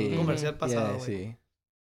pasado, como el comercial pasado, güey. Sí.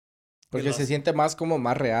 Porque se siente más como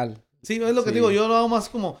más real. Sí, es lo que digo, yo lo hago más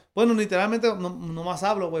como, bueno, literalmente no más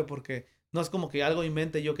hablo, güey, porque no es como que algo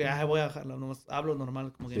invente yo que, voy a dejarlo, nomás hablo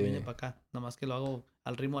normal, como que viene para acá, nomás que lo hago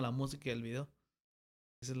al ritmo de la música y el video.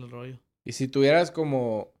 Ese es el rollo. Y si tuvieras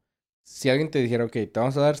como... Si alguien te dijera, ok, te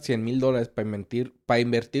vamos a dar $100,000 para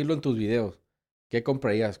invertirlo en tus videos, ¿qué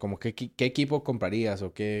comprarías? Como qué equipo comprarías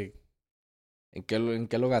o qué... ¿En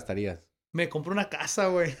qué lo gastarías? Me compré una casa,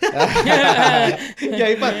 güey. Y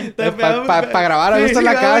ahí para grabar, sí, gusto en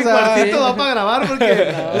la casa. Mi cuartito va para grabar porque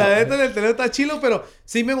la neta del teléfono está chilo, pero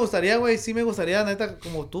sí me gustaría, güey, neta,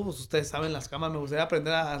 como tú, pues ustedes saben las cámaras, me gustaría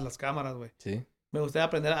aprender a las cámaras, güey. Sí. Me gustaría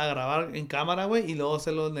aprender a grabar en cámara, güey, y luego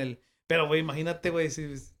hacerlo en el... Pero, güey, imagínate, güey,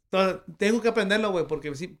 tengo que aprenderlo, güey,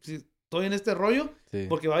 porque si estoy en este rollo,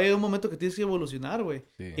 porque va a llegar un momento que tienes que evolucionar, güey.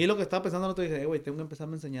 Sí. Y lo que estaba pensando, no te dije, güey, tengo que empezar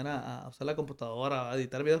a enseñar a usar la computadora, a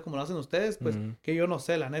editar videos como lo hacen ustedes, pues, que yo no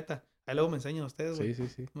sé, la neta. Ahí luego me enseñan ustedes, güey.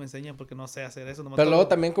 Sí. Me enseñan porque no sé hacer eso. Pero luego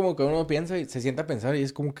también como que uno piensa y se sienta a pensar y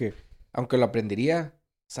es como que, aunque lo aprendería,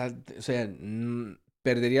 o sea,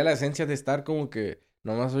 perdería la esencia de estar como que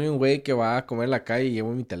nomás soy un güey que va a comer en la calle y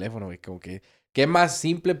llevo mi teléfono, güey, como que... ¿Qué más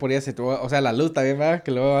simple podría ser? O sea, la luz también, ¿va?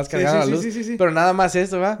 Que luego vas cargando la luz. Sí. Pero nada más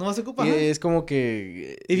eso, ¿va? No se ocupa. Y es como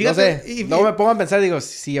que... Y fíjate, no sé. Luego me pongo a pensar, digo,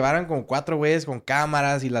 si llevaran como 4 güeyes con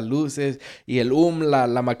cámaras y las luces y el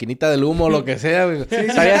la maquinita del humo, lo que sea, güey.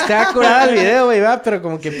 Estaría curada el video, güey, ¿va? Pero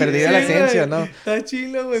como que perdería la esencia, güey. ¿no? Está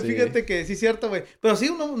chilo, güey. Fíjate que sí es cierto, güey. Pero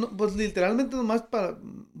sí, pues literalmente nomás para...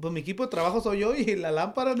 Pues mi equipo de trabajo soy yo y la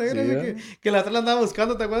lámpara negra que la otra la andaba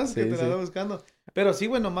buscando, ¿te acuerdas? Que te la andaba buscando. Pero sí,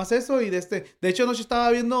 güey, nomás eso y de hecho, anoche estaba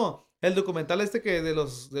viendo el documental que de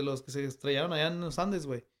los que se estrellaron allá en los Andes,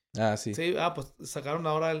 güey. Ah, sí. Sí, pues sacaron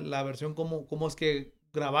ahora la versión cómo es que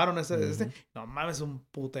grabaron No mames, un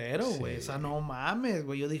putero, güey. O sea, no mames,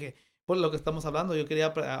 güey. Yo dije, por lo que estamos hablando, yo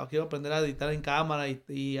quiero aprender a editar en cámara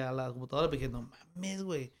y a la computadora. Pero dije, no mames,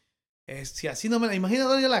 güey. Si así no me...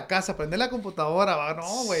 Imagínate ir a la casa, prender la computadora, va.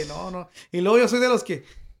 No, güey, no. Y luego yo soy de los que...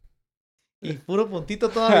 Y puro puntito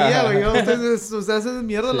todavía, güey. Ustedes hacen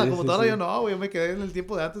mierda en la computadora. Yo no, güey. Yo me quedé en el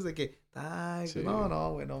tiempo de antes de que... Ay,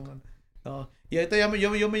 no, güey, no, man. No. Y ahorita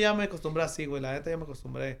yo me acostumbré así, güey. La neta ya me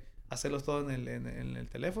acostumbré a hacerlos todo en el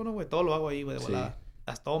teléfono, güey. Todo lo hago ahí, güey, de volada.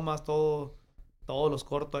 Las tomas, todos los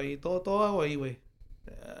corto ahí. Todo hago ahí, güey.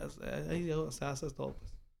 Ahí se hace todo,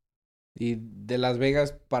 pues. Y de Las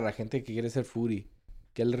Vegas, para la gente que quiere ser foodie,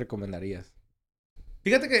 ¿qué le recomendarías?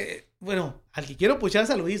 Fíjate que, bueno, al que quiero puchar es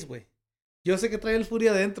a Luis, güey. Yo sé que trae el Fury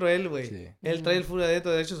adentro él, güey. Sí. Él trae el Fury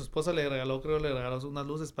adentro. De hecho, su esposa le regaló unas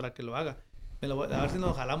luces para que lo haga. A ver si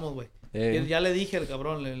nos jalamos, güey. Ya le dije al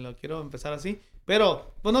cabrón, lo quiero empezar así.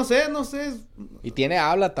 Pero, pues no sé. Y tiene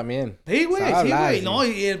habla también. Sí, güey, güey. Sí. No,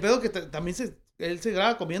 y el pedo que también él se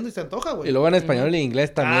graba comiendo y se antoja, güey. Y luego en español y en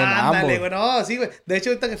inglés también, ándale, güey, no, sí, güey. De hecho,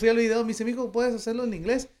 ahorita que fui al video, me dice, mijo, ¿puedes hacerlo en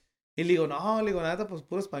inglés? Y le digo, la neta, pues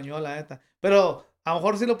puro español, la neta. Pero, a lo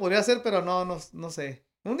mejor sí lo podría hacer, pero no sé.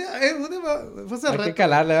 Un día fue hace rato. Hay que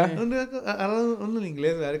calarle, ¿verdad? Un día uno en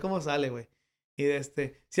inglés, güey, a ver cómo sale, güey. Y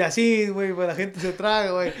si así, güey, pues la gente se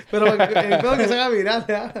traga, güey. Pero el pedo que se haga viral,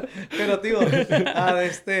 ¿verdad? Pero, tío,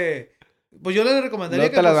 pues yo le recomendaría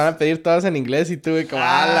no te las van a pedir todas en inglés y tú, güey, como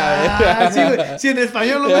sí, güey. Si en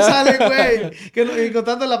español no me sale, güey. Y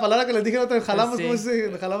contando la palabra que les dije otra vez, jalamos, ¿cómo se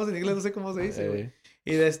dice? Jalamos en inglés, no sé cómo se dice, güey.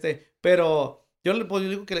 Y pero yo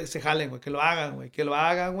digo que se jalen, güey, que lo hagan,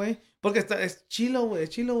 güey. Porque es chilo, güey,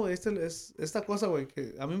 esta cosa, güey,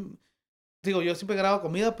 que a mí, digo, yo siempre grabo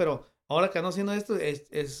comida, pero ahora que ando haciendo esto,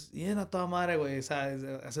 es bien a toda madre, güey. O sea,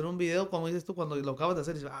 hacer un video, como dices tú, cuando lo acabas de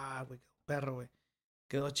hacer, dices, güey, perro, güey.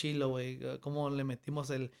 Quedó chilo, güey. Cómo le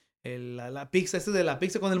metimos la pizza, de la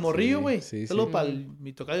pizza con el morrillo, güey. Sí. Solo para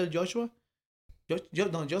mi tocayo Joshua.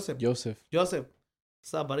 Joseph.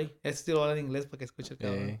 What's up, buddy? Sí lo habla en inglés para que escuche el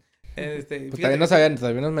cabrón. Pues también no sabían,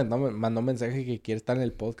 también nos mandó un mensaje que quiere estar en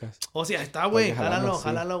el podcast. O sea, está, güey.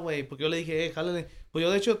 Jálalo, güey. Porque yo le dije, jálale. Pues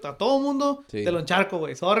yo, de hecho, a todo mundo te lo encharco,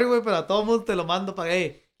 güey. Sorry, güey, pero a todo mundo te lo mando para,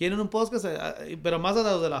 quieren un podcast, pero más a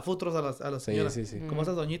los de las futros, a las señoras. Sí. Como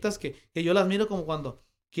esas doñitas que yo las miro como cuando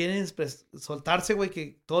quieren soltarse, güey,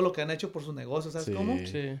 que todo lo que han hecho por su negocio, ¿sabes cómo?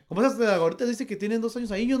 Sí. Como esas ahorita dice que tienen 2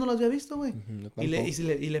 años ahí, yo no las había visto, güey. Uh-huh,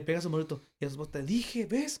 Y le pega a su morrito. Y a su esposa, te dije,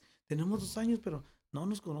 ¿ves? Tenemos 2 años, pero no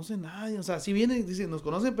nos conoce nadie. O sea, si vienen, dicen, nos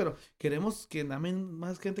conocen, pero queremos que también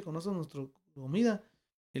más gente conozca nuestra comida.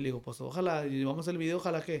 Y le digo, pues ojalá, y vamos a hacer el video,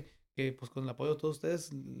 ojalá que pues con el apoyo de todos ustedes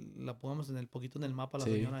la pongamos poquito en el mapa la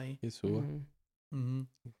señora ahí. Y suba.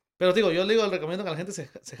 Pero digo, yo les recomiendo que la gente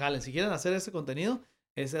se jalen. Si quieren hacer ese contenido,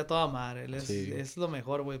 es a toda madre. Es lo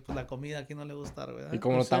mejor, güey. Pues la comida aquí no le gusta, güey. Y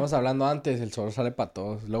como lo estábamos hablando antes, el Xolo sale para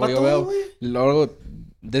todos. Luego ¿Pa yo todo, veo, güey? luego,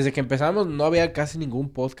 desde que empezamos no había casi ningún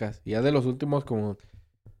podcast. Y ya de los últimos como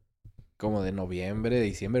de noviembre,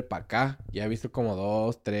 diciembre para acá, ya he visto como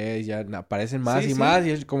 2, 3, ya aparecen más y más.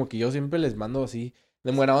 Y es como que yo siempre les mando así,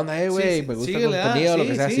 de buena onda, güey, me gusta el contenido, lo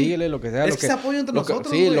que sea, síguele, lo que sea. Es que se apoya entre nosotros,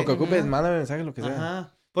 sí, güey. lo que ocupes, mándame mensaje, lo que sea.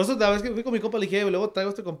 Ajá. Por eso, la vez que fui con mi compa, le dije, luego traigo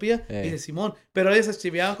este compilla, y dice, Simón. Pero ellos se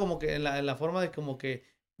chiveaban como que en la forma de como que...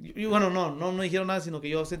 Y bueno, no dijeron nada, sino que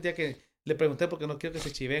yo sentía que le pregunté porque no quiero que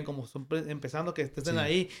se chiveen, como son empezando, que estén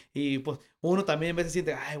ahí. Y pues uno también a veces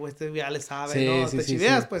siente, ay, güey, este ya le sabe, ¿no? Te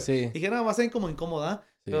chiveas, pues. Sí. Dije, nada, va a ser como incómoda,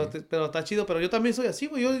 pero está chido. Pero yo también soy así,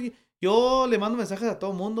 güey. Yo le mando mensajes a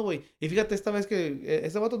todo mundo, güey. Y fíjate, esta vez que...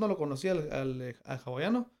 Este vato no lo conocía, al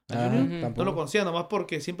hawaiano. No lo conocía, nomás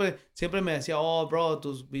porque siempre me decía, oh, bro,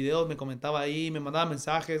 tus videos, me comentaba ahí, me mandaba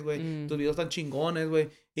mensajes, güey. Tus videos están chingones, güey.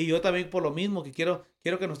 Y yo también por lo mismo, que quiero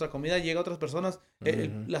que nuestra comida llegue a otras personas.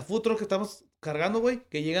 Las food trucks que estamos cargando, güey,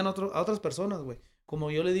 que lleguen a otras personas, güey. Como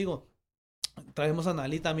yo le digo, traemos a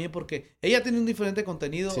Nali también porque ella tiene un diferente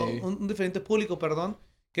contenido, un diferente público, perdón.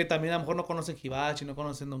 Que también a lo mejor no conocen Hibachi, no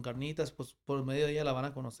conocen Don Carnitas, pues por medio de ella la van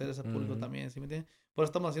a conocer ese público también, ¿sí me entiendes? Por eso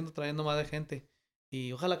estamos trayendo más de gente.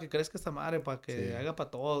 Y ojalá que crezca esta madre para que haga para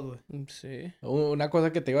todos, güey. Sí. Una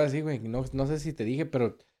cosa que te iba a decir, güey, no sé si te dije,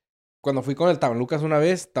 pero cuando fui con el Tabalucas una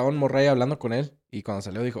vez, estaba en Morray hablando con él. Y cuando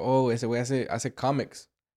salió dijo, oh, ese güey hace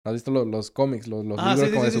cómics. ¿No has visto los cómics? Los libros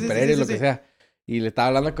como de superhéroes, lo que sea. Y le estaba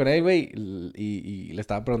hablando con él, güey, y le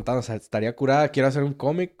estaba preguntando, o sea, estaría curada, quiero hacer un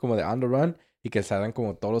cómic como de On the Run. Y que salgan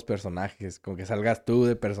como todos los personajes. Como que salgas tú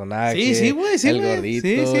de personaje. Sí, güey. Sí, el gordito,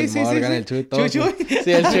 el Morgan, el Chuy, todo. Chuy.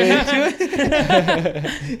 Sí, el Chuy.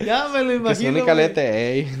 Ya me lo imagino, que es un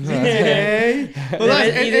calete, ey.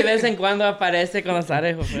 Y de vez en cuando aparece cuando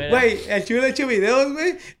sale, güey, el Chuy le ha hecho videos,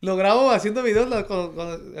 güey. Lo grabo haciendo videos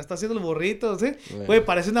cuando está haciendo el burrito, ¿sí? Güey,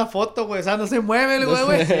 parece una foto, güey. O sea, no se mueve el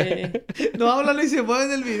güey. No habla ni se mueve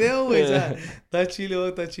en el video, güey. O sea, está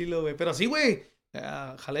chilo, güey. Pero sí, güey.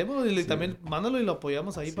 Jalemos y también mándalo y lo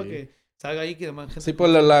apoyamos ahí para que salga ahí que más gente. Sí,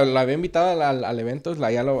 pues la había invitado al evento,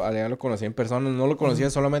 ya lo conocí en persona, no lo conocía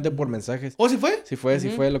solamente por mensajes. ¿Oh, sí fue? Sí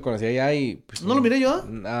fue, lo conocía ya y... Pues, ¿No lo miré yo?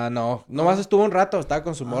 No, nomás estuvo un rato, estaba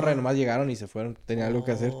con su morra y nomás llegaron y se fueron, tenía algo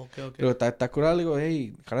que hacer. Okay. Pero está curado, le digo,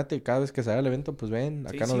 hey, jálate cada vez que salga el evento, pues ven,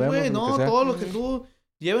 acá nos vemos. Güey, no, todo lo que tú...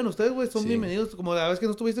 Lleven ustedes, güey, son bienvenidos. Como la vez que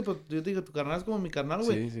no estuviste, pues yo te dije, tu carnal es como mi carnal,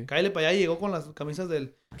 güey. Sí. Cállale para allá y llegó con las camisas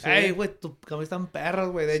del... Ay, güey, tu camisa están perras,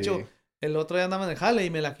 güey. De hecho, el otro día andaba en el jale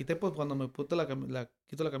y me la quité, pues cuando me quito la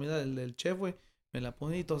camisa del chef, güey. Me la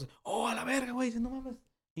pone y todos, oh, a la verga, güey, no mames.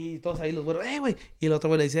 Y todos ahí los güeyes, güey. Y el otro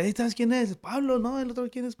güey le decía, ¿sabes quién es? Pablo, ¿no? El otro,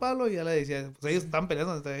 ¿quién es Pablo? Y ya le decía, pues ellos están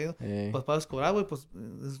peleando entre ellos. Pues Pablo Escobar, güey, pues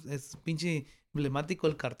es pinche... emblemático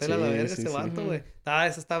el cartel a la verga ese vato, güey.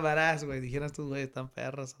 Eso está barato, güey. Dijeron estos güeyes, están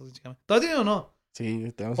perros. ¿Todo tiene o no?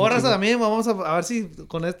 Sí, tenemos Porras también, vamos a ver si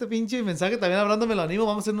con este pinche mensaje también hablando me lo animo,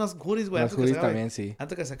 vamos a hacer unas juris, güey. Unas juris también, sí.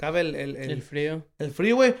 Antes que se acabe el frío. El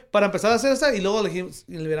frío, güey. Para empezar a hacer esa y luego en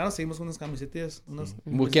el verano seguimos con unas camisetas.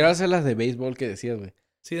 Quiero hacer las de béisbol que decías, güey.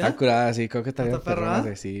 Sí, está curada, sí. Creo que estaría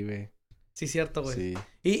perronas, sí, güey. Sí, cierto, güey. Sí.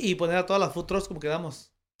 Y poner a todas las food trucks como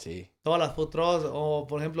quedamos. Sí. Todas las food trucks, o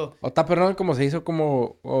por ejemplo... O está perdón, como se hizo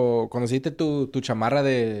o cuando hiciste tu chamarra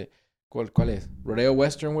de... ¿Cuál es? Rodeo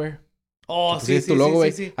Western Wear. Oh, sí, tu logo,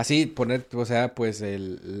 güey. Sí. Así poner, o sea, pues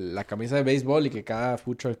la camisa de béisbol y que cada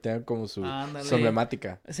food truck tenga como su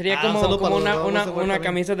emblemática. Sería como una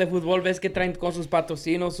camisa de fútbol, ves que traen con sus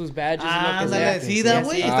patrocinos, sus badges, lo que sea. Sí,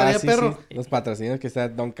 güey, estaría perro. Sí. Los patrocinios que está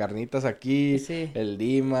Don Carnitas aquí, el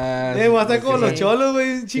Dimas. Va a estar como los cholos,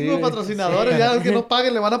 güey, un chingo de patrocinadores. Ya los que no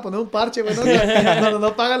paguen le van a poner un parche, güey. Cuando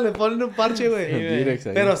no pagan le ponen un parche, güey.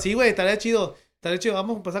 Pero sí, güey, estaría chido.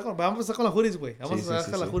 Vamos a empezar con las juris, güey. Vamos a empezar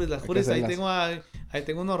con las juris. Las juris, ahí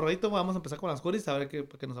tengo unos roditos, vamos a empezar con las juris, a ver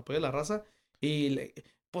que nos apoye la raza.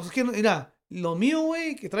 Pues es que, mira, lo mío,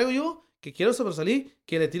 güey, que traigo yo, que quiero sobresalir,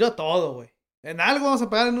 que le tiro a todo, güey. En algo vamos a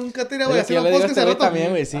pegar en un catera, güey. Hacer un post que se rota también,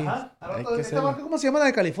 güey, sí. Esta marca, ¿cómo se llama la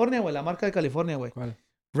de California, güey? La marca de California, güey. ¿Cuál?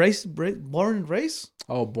 Born Race.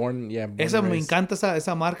 Oh, Born, yeah. Esa me encanta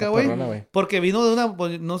esa marca, güey. Porque vino de una,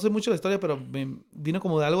 pues, no sé mucho la historia, pero vino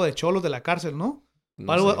como de algo de cholos de la cárcel, ¿no?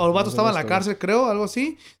 No Algo, sé, o el vato no sé estaba en la la historia. cárcel, creo, algo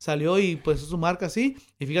así. Salió y pues es su marca así.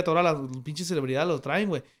 Y fíjate, ahora las pinches celebridades lo traen,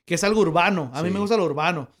 güey. Que es algo urbano. A mí Sí. me gusta lo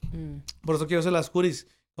urbano. Mm. Por eso quiero hacer las curis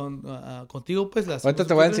contigo, pues. Ahorita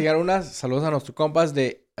te voy a enseñar unas. Saludos a nuestros compas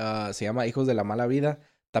de... se llama Hijos de la Mala Vida.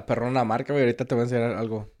 Está perrona marca, güey. Ahorita te voy a enseñar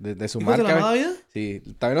algo de su ¿Hijos marca. de la Mala güey. Vida? Sí.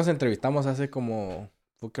 También nos entrevistamos hace como...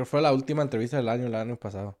 Creo que fue la última entrevista del año, el año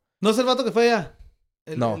pasado. ¿No es el vato que fue allá?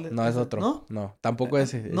 No es otro. ¿No? No, tampoco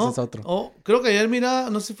ese. No. Ese es otro. Oh, creo que ayer mira,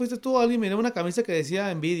 no sé si fuiste tú o alguien, miré una camisa que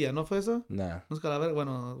decía envidia, ¿no fue eso? Nah, No es calavera,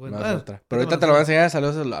 bueno. no es otra. Pero ahorita te lo voy a enseñar.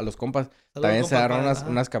 Saludos a los compas. Saludos, También se compa, agarraron ajá.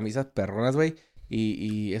 unas camisas perronas, güey.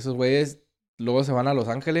 Y esos güeyes luego se van a Los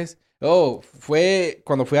Ángeles. Oh, fue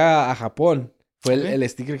cuando fui a Japón. Fue Ok. el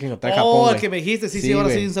sticker que encontré en Oh, Japón, el güey. que me dijiste, sí, Sí, ahora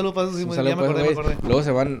güey. sí, un saludo para eso, sí, Un ya saludo me para acordé, esos me güeyes. acordé. Luego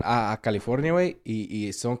se van a California, güey.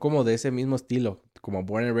 Y son como de ese mismo estilo. Como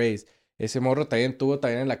Born and Raised. Ese morro también tuvo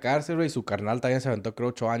también en la cárcel, güey. Su carnal también se aventó, creo,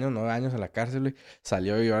 8 años, 9 años en la cárcel, güey.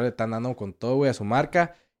 Salió y ahora le están dando con todo, güey, a su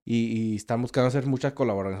marca. Y están buscando hacer muchas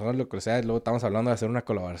colaboraciones, lo que sea. Luego estamos hablando de hacer una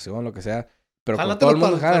colaboración, lo que sea. Pero con todo el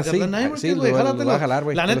mundo jala, sí. Cartel Night Market, Sí, güey, lo voy jálatelo. a jalar,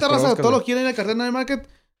 güey. La que neta, los raza, conozcas, todos güey. los quieren ir al Cartel Night Market.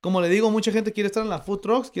 Como le digo, mucha gente quiere estar en la food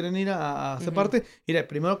trucks, quieren ir a hacer parte. Mire,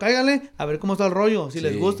 primero cáiganle a ver cómo está el rollo, si Sí.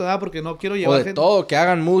 les gusta, ¿verdad? Porque no quiero O llevar de gente. todo, que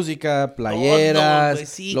hagan música, playeras, güey,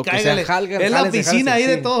 sí, lo que cáigale. sea, jalgan, Es la jálense, oficina jálense,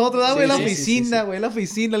 ahí de sí. todos nosotros, ¿verdad, güey? Sí, La sí, sí, oficina, sí, güey, la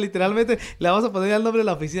oficina, literalmente. Le vamos a poner ya el nombre de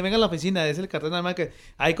la oficina. Venga a la oficina, es el Cartel Night Market.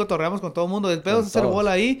 Ahí cotorreamos con todo el mundo. El pedo Con es hacer todos.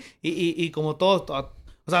 bola ahí y como todos.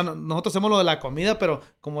 O sea, nosotros hacemos lo de la comida, pero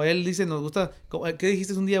como él dice, nos gusta... ¿Qué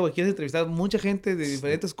dijiste un día, güey? Quieres entrevistar mucha gente de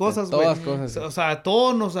diferentes cosas, güey. Todas cosas. O sea,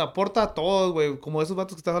 todo nos aporta a todos, güey. Como esos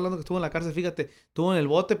vatos que estás hablando que estuvo en la cárcel, fíjate. Estuvo en el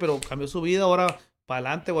bote, pero cambió su vida. Ahora para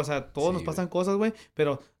adelante, güey. O sea, todos Sí, nos pasan cosas, güey.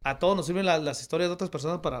 Pero a todos nos sirven las historias de otras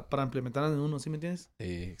personas para implementarlas en uno, ¿sí me entiendes? Sí,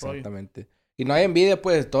 exactamente. Y no hay envidia,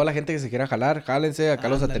 pues, toda la gente que se quiera jalar, jálense, acá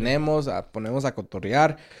los Ándale. tenemos, ponemos a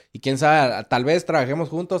cotorrear. Y quién sabe, tal vez trabajemos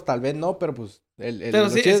juntos, tal vez no, pero pues... Pero lo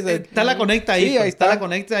sí, chido es de- está la conecta ahí, Sí, pues, ahí está está. la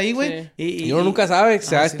conecta ahí, güey. Sí. Y uno nunca sabe,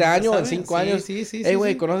 sea sí, este nunca año, en sabe. 5 Sí, años. sí, sí, Ey,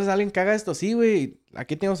 güey, sí. ¿conoces a alguien que haga esto? Sí, güey.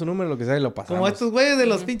 Aquí tenemos su número, lo que sea, y lo pasamos. Como estos güeyes de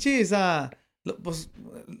los pinches, pues,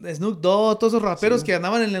 Snoop Dogg, todos esos raperos Sí. que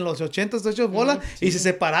andaban en los 80s, hechos bola, sí. y se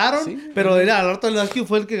separaron, Sí. pero era al rato el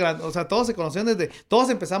fue el que, o sea, todos se conocían todos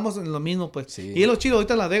empezamos en lo mismo, pues. Sí. Y es lo chido,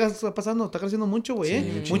 ahorita en Las Vegas está pasando, está creciendo mucho, güey, Sí, ¿eh?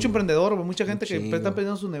 un Mucho chingo. emprendedor, güey, mucha gente que chingo. está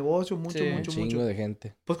perdiendo su negocio, mucho, Sí. mucho, Un chingo mucho. de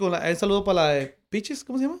gente. Pues con un saludo para la de Peaches,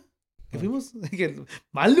 ¿cómo se llama? Que fuimos,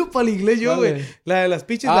 malo para el inglés yo, güey. Vale. La de las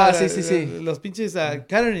pinches, Sí. los pinches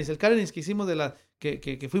caterings, el caterings que hicimos de la,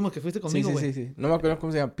 que fuimos, que fuiste conmigo, Sí, güey. sí. No me acuerdo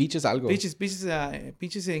cómo se llama. Peaches algo.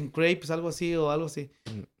 Pinches en crepes, algo así o algo así.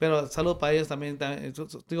 Mm. Pero saludo para ellos también.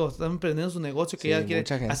 Digo, están emprendiendo su negocio que Sí, ya quiere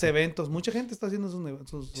mucha gente. hacer eventos. Mucha gente está haciendo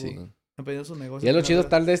Sí. emprendiendo su negocio. Y es lo aquí en chido Las Vegas.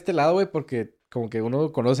 estar de este lado, güey, porque como que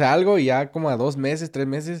uno conoce algo y ya como a 2 meses, 3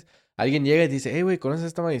 meses, alguien llega y dice, hey, güey, ¿conoces a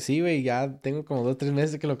esta madre? Sí, güey, ya tengo como 2, 3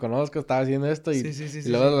 meses que lo conozco, estaba haciendo esto y, Sí. y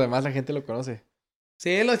luego lo demás la gente lo conoce. Sí,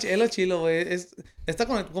 es lo chilo, güey. Está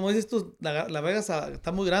como dices tú, la Vegas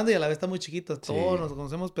está muy grande y a la vez está muy chiquita. Todos nos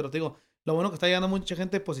conocemos, pero te digo, lo bueno que está llegando mucha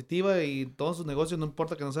gente positiva y todos sus negocios, no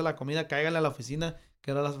importa que no sea la comida, cáigale a la oficina, que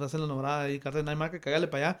ahora las hacen la nombrada ahí, Cartel Night Market, cáigale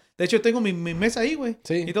para allá. De hecho, yo tengo mi mesa ahí, güey.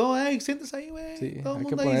 Sí. Y todo, siéntese ahí, güey. Sí, Todo el hay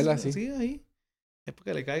que mundo ponerla ahí. así. Sí, ahí. Es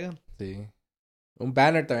porque le caigan. Sí. Un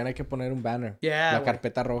banner, también hay que poner un banner. Yeah, La güey.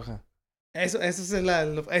 carpeta roja. Eso es ese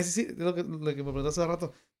sí, es lo que me preguntaste hace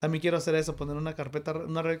rato. También quiero hacer eso, poner una carpeta,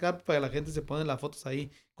 una red carpet para que la gente se pone las fotos ahí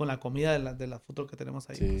con la comida de la foto que tenemos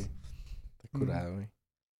ahí. Sí. Pues. Está curado, güey.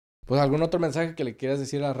 Pues, ¿algún otro mensaje que le quieras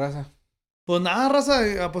decir a la raza? Pues nada,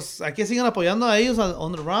 raza, pues aquí sigan apoyando a ellos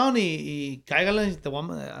on the round y cáigale,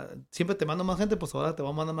 siempre te mando más gente, pues ahora te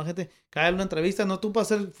voy a mandar más gente. Cáigale una entrevista, no tú para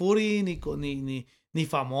ser furry, ni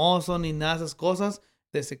famoso, ni nada de esas cosas.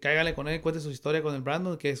 Cáigale con él, cuente su historia con el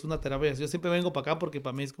Brandon, que es una terapia. Yo siempre vengo para acá porque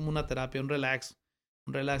para mí es como una terapia, un relax.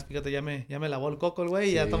 Un relax, fíjate, ya me lavó el coco el güey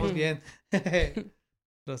y ya Sí. estamos bien.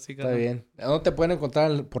 Pero sí, Está carnal. bien. ¿Dónde te pueden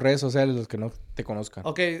encontrar por redes sociales los que no te conozcan?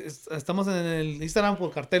 Ok, estamos en el Instagram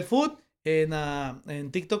por Cartel Food,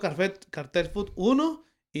 en TikTok Cartel Food 1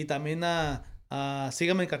 y también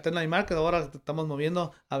síganme en Cartel Night Market, ahora estamos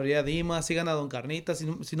moviendo, habría Dimas, sigan a Don Carnitas,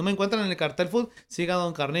 si no me encuentran en el Cartel Food, sigan a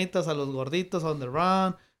Don Carnitas, a los gorditos, a On The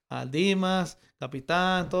Run, al Dimas,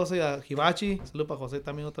 Capitán, todos, a Hibachi, saludos para José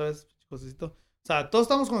también otra vez, Josecito. O sea, todos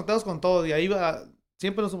estamos conectados con todo y ahí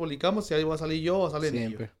siempre nos publicamos y ahí va a salir yo o salen ellos.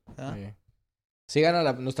 Siempre. ¿Ah? Sí. Sigan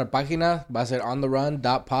a nuestra página, va a ser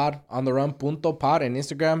ontherun.pod, ontherun.pod en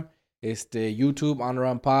Instagram. YouTube, On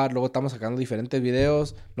Run Pod. Luego estamos sacando diferentes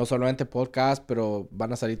videos, no solamente podcast, pero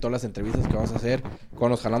van a salir todas las entrevistas que vamos a hacer. Cuando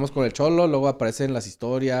nos jalamos con el Xolo, luego aparecen las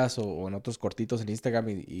historias o en otros cortitos en Instagram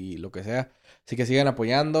y lo que sea. Así que sigan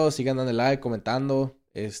apoyando, sigan dando like, comentando.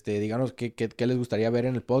 Díganos qué les gustaría ver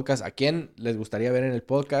en el podcast, a quién les gustaría ver en el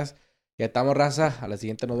podcast. Ya estamos, raza. A la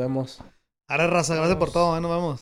siguiente nos vemos. Ahora, raza, gracias por todo, nos vemos.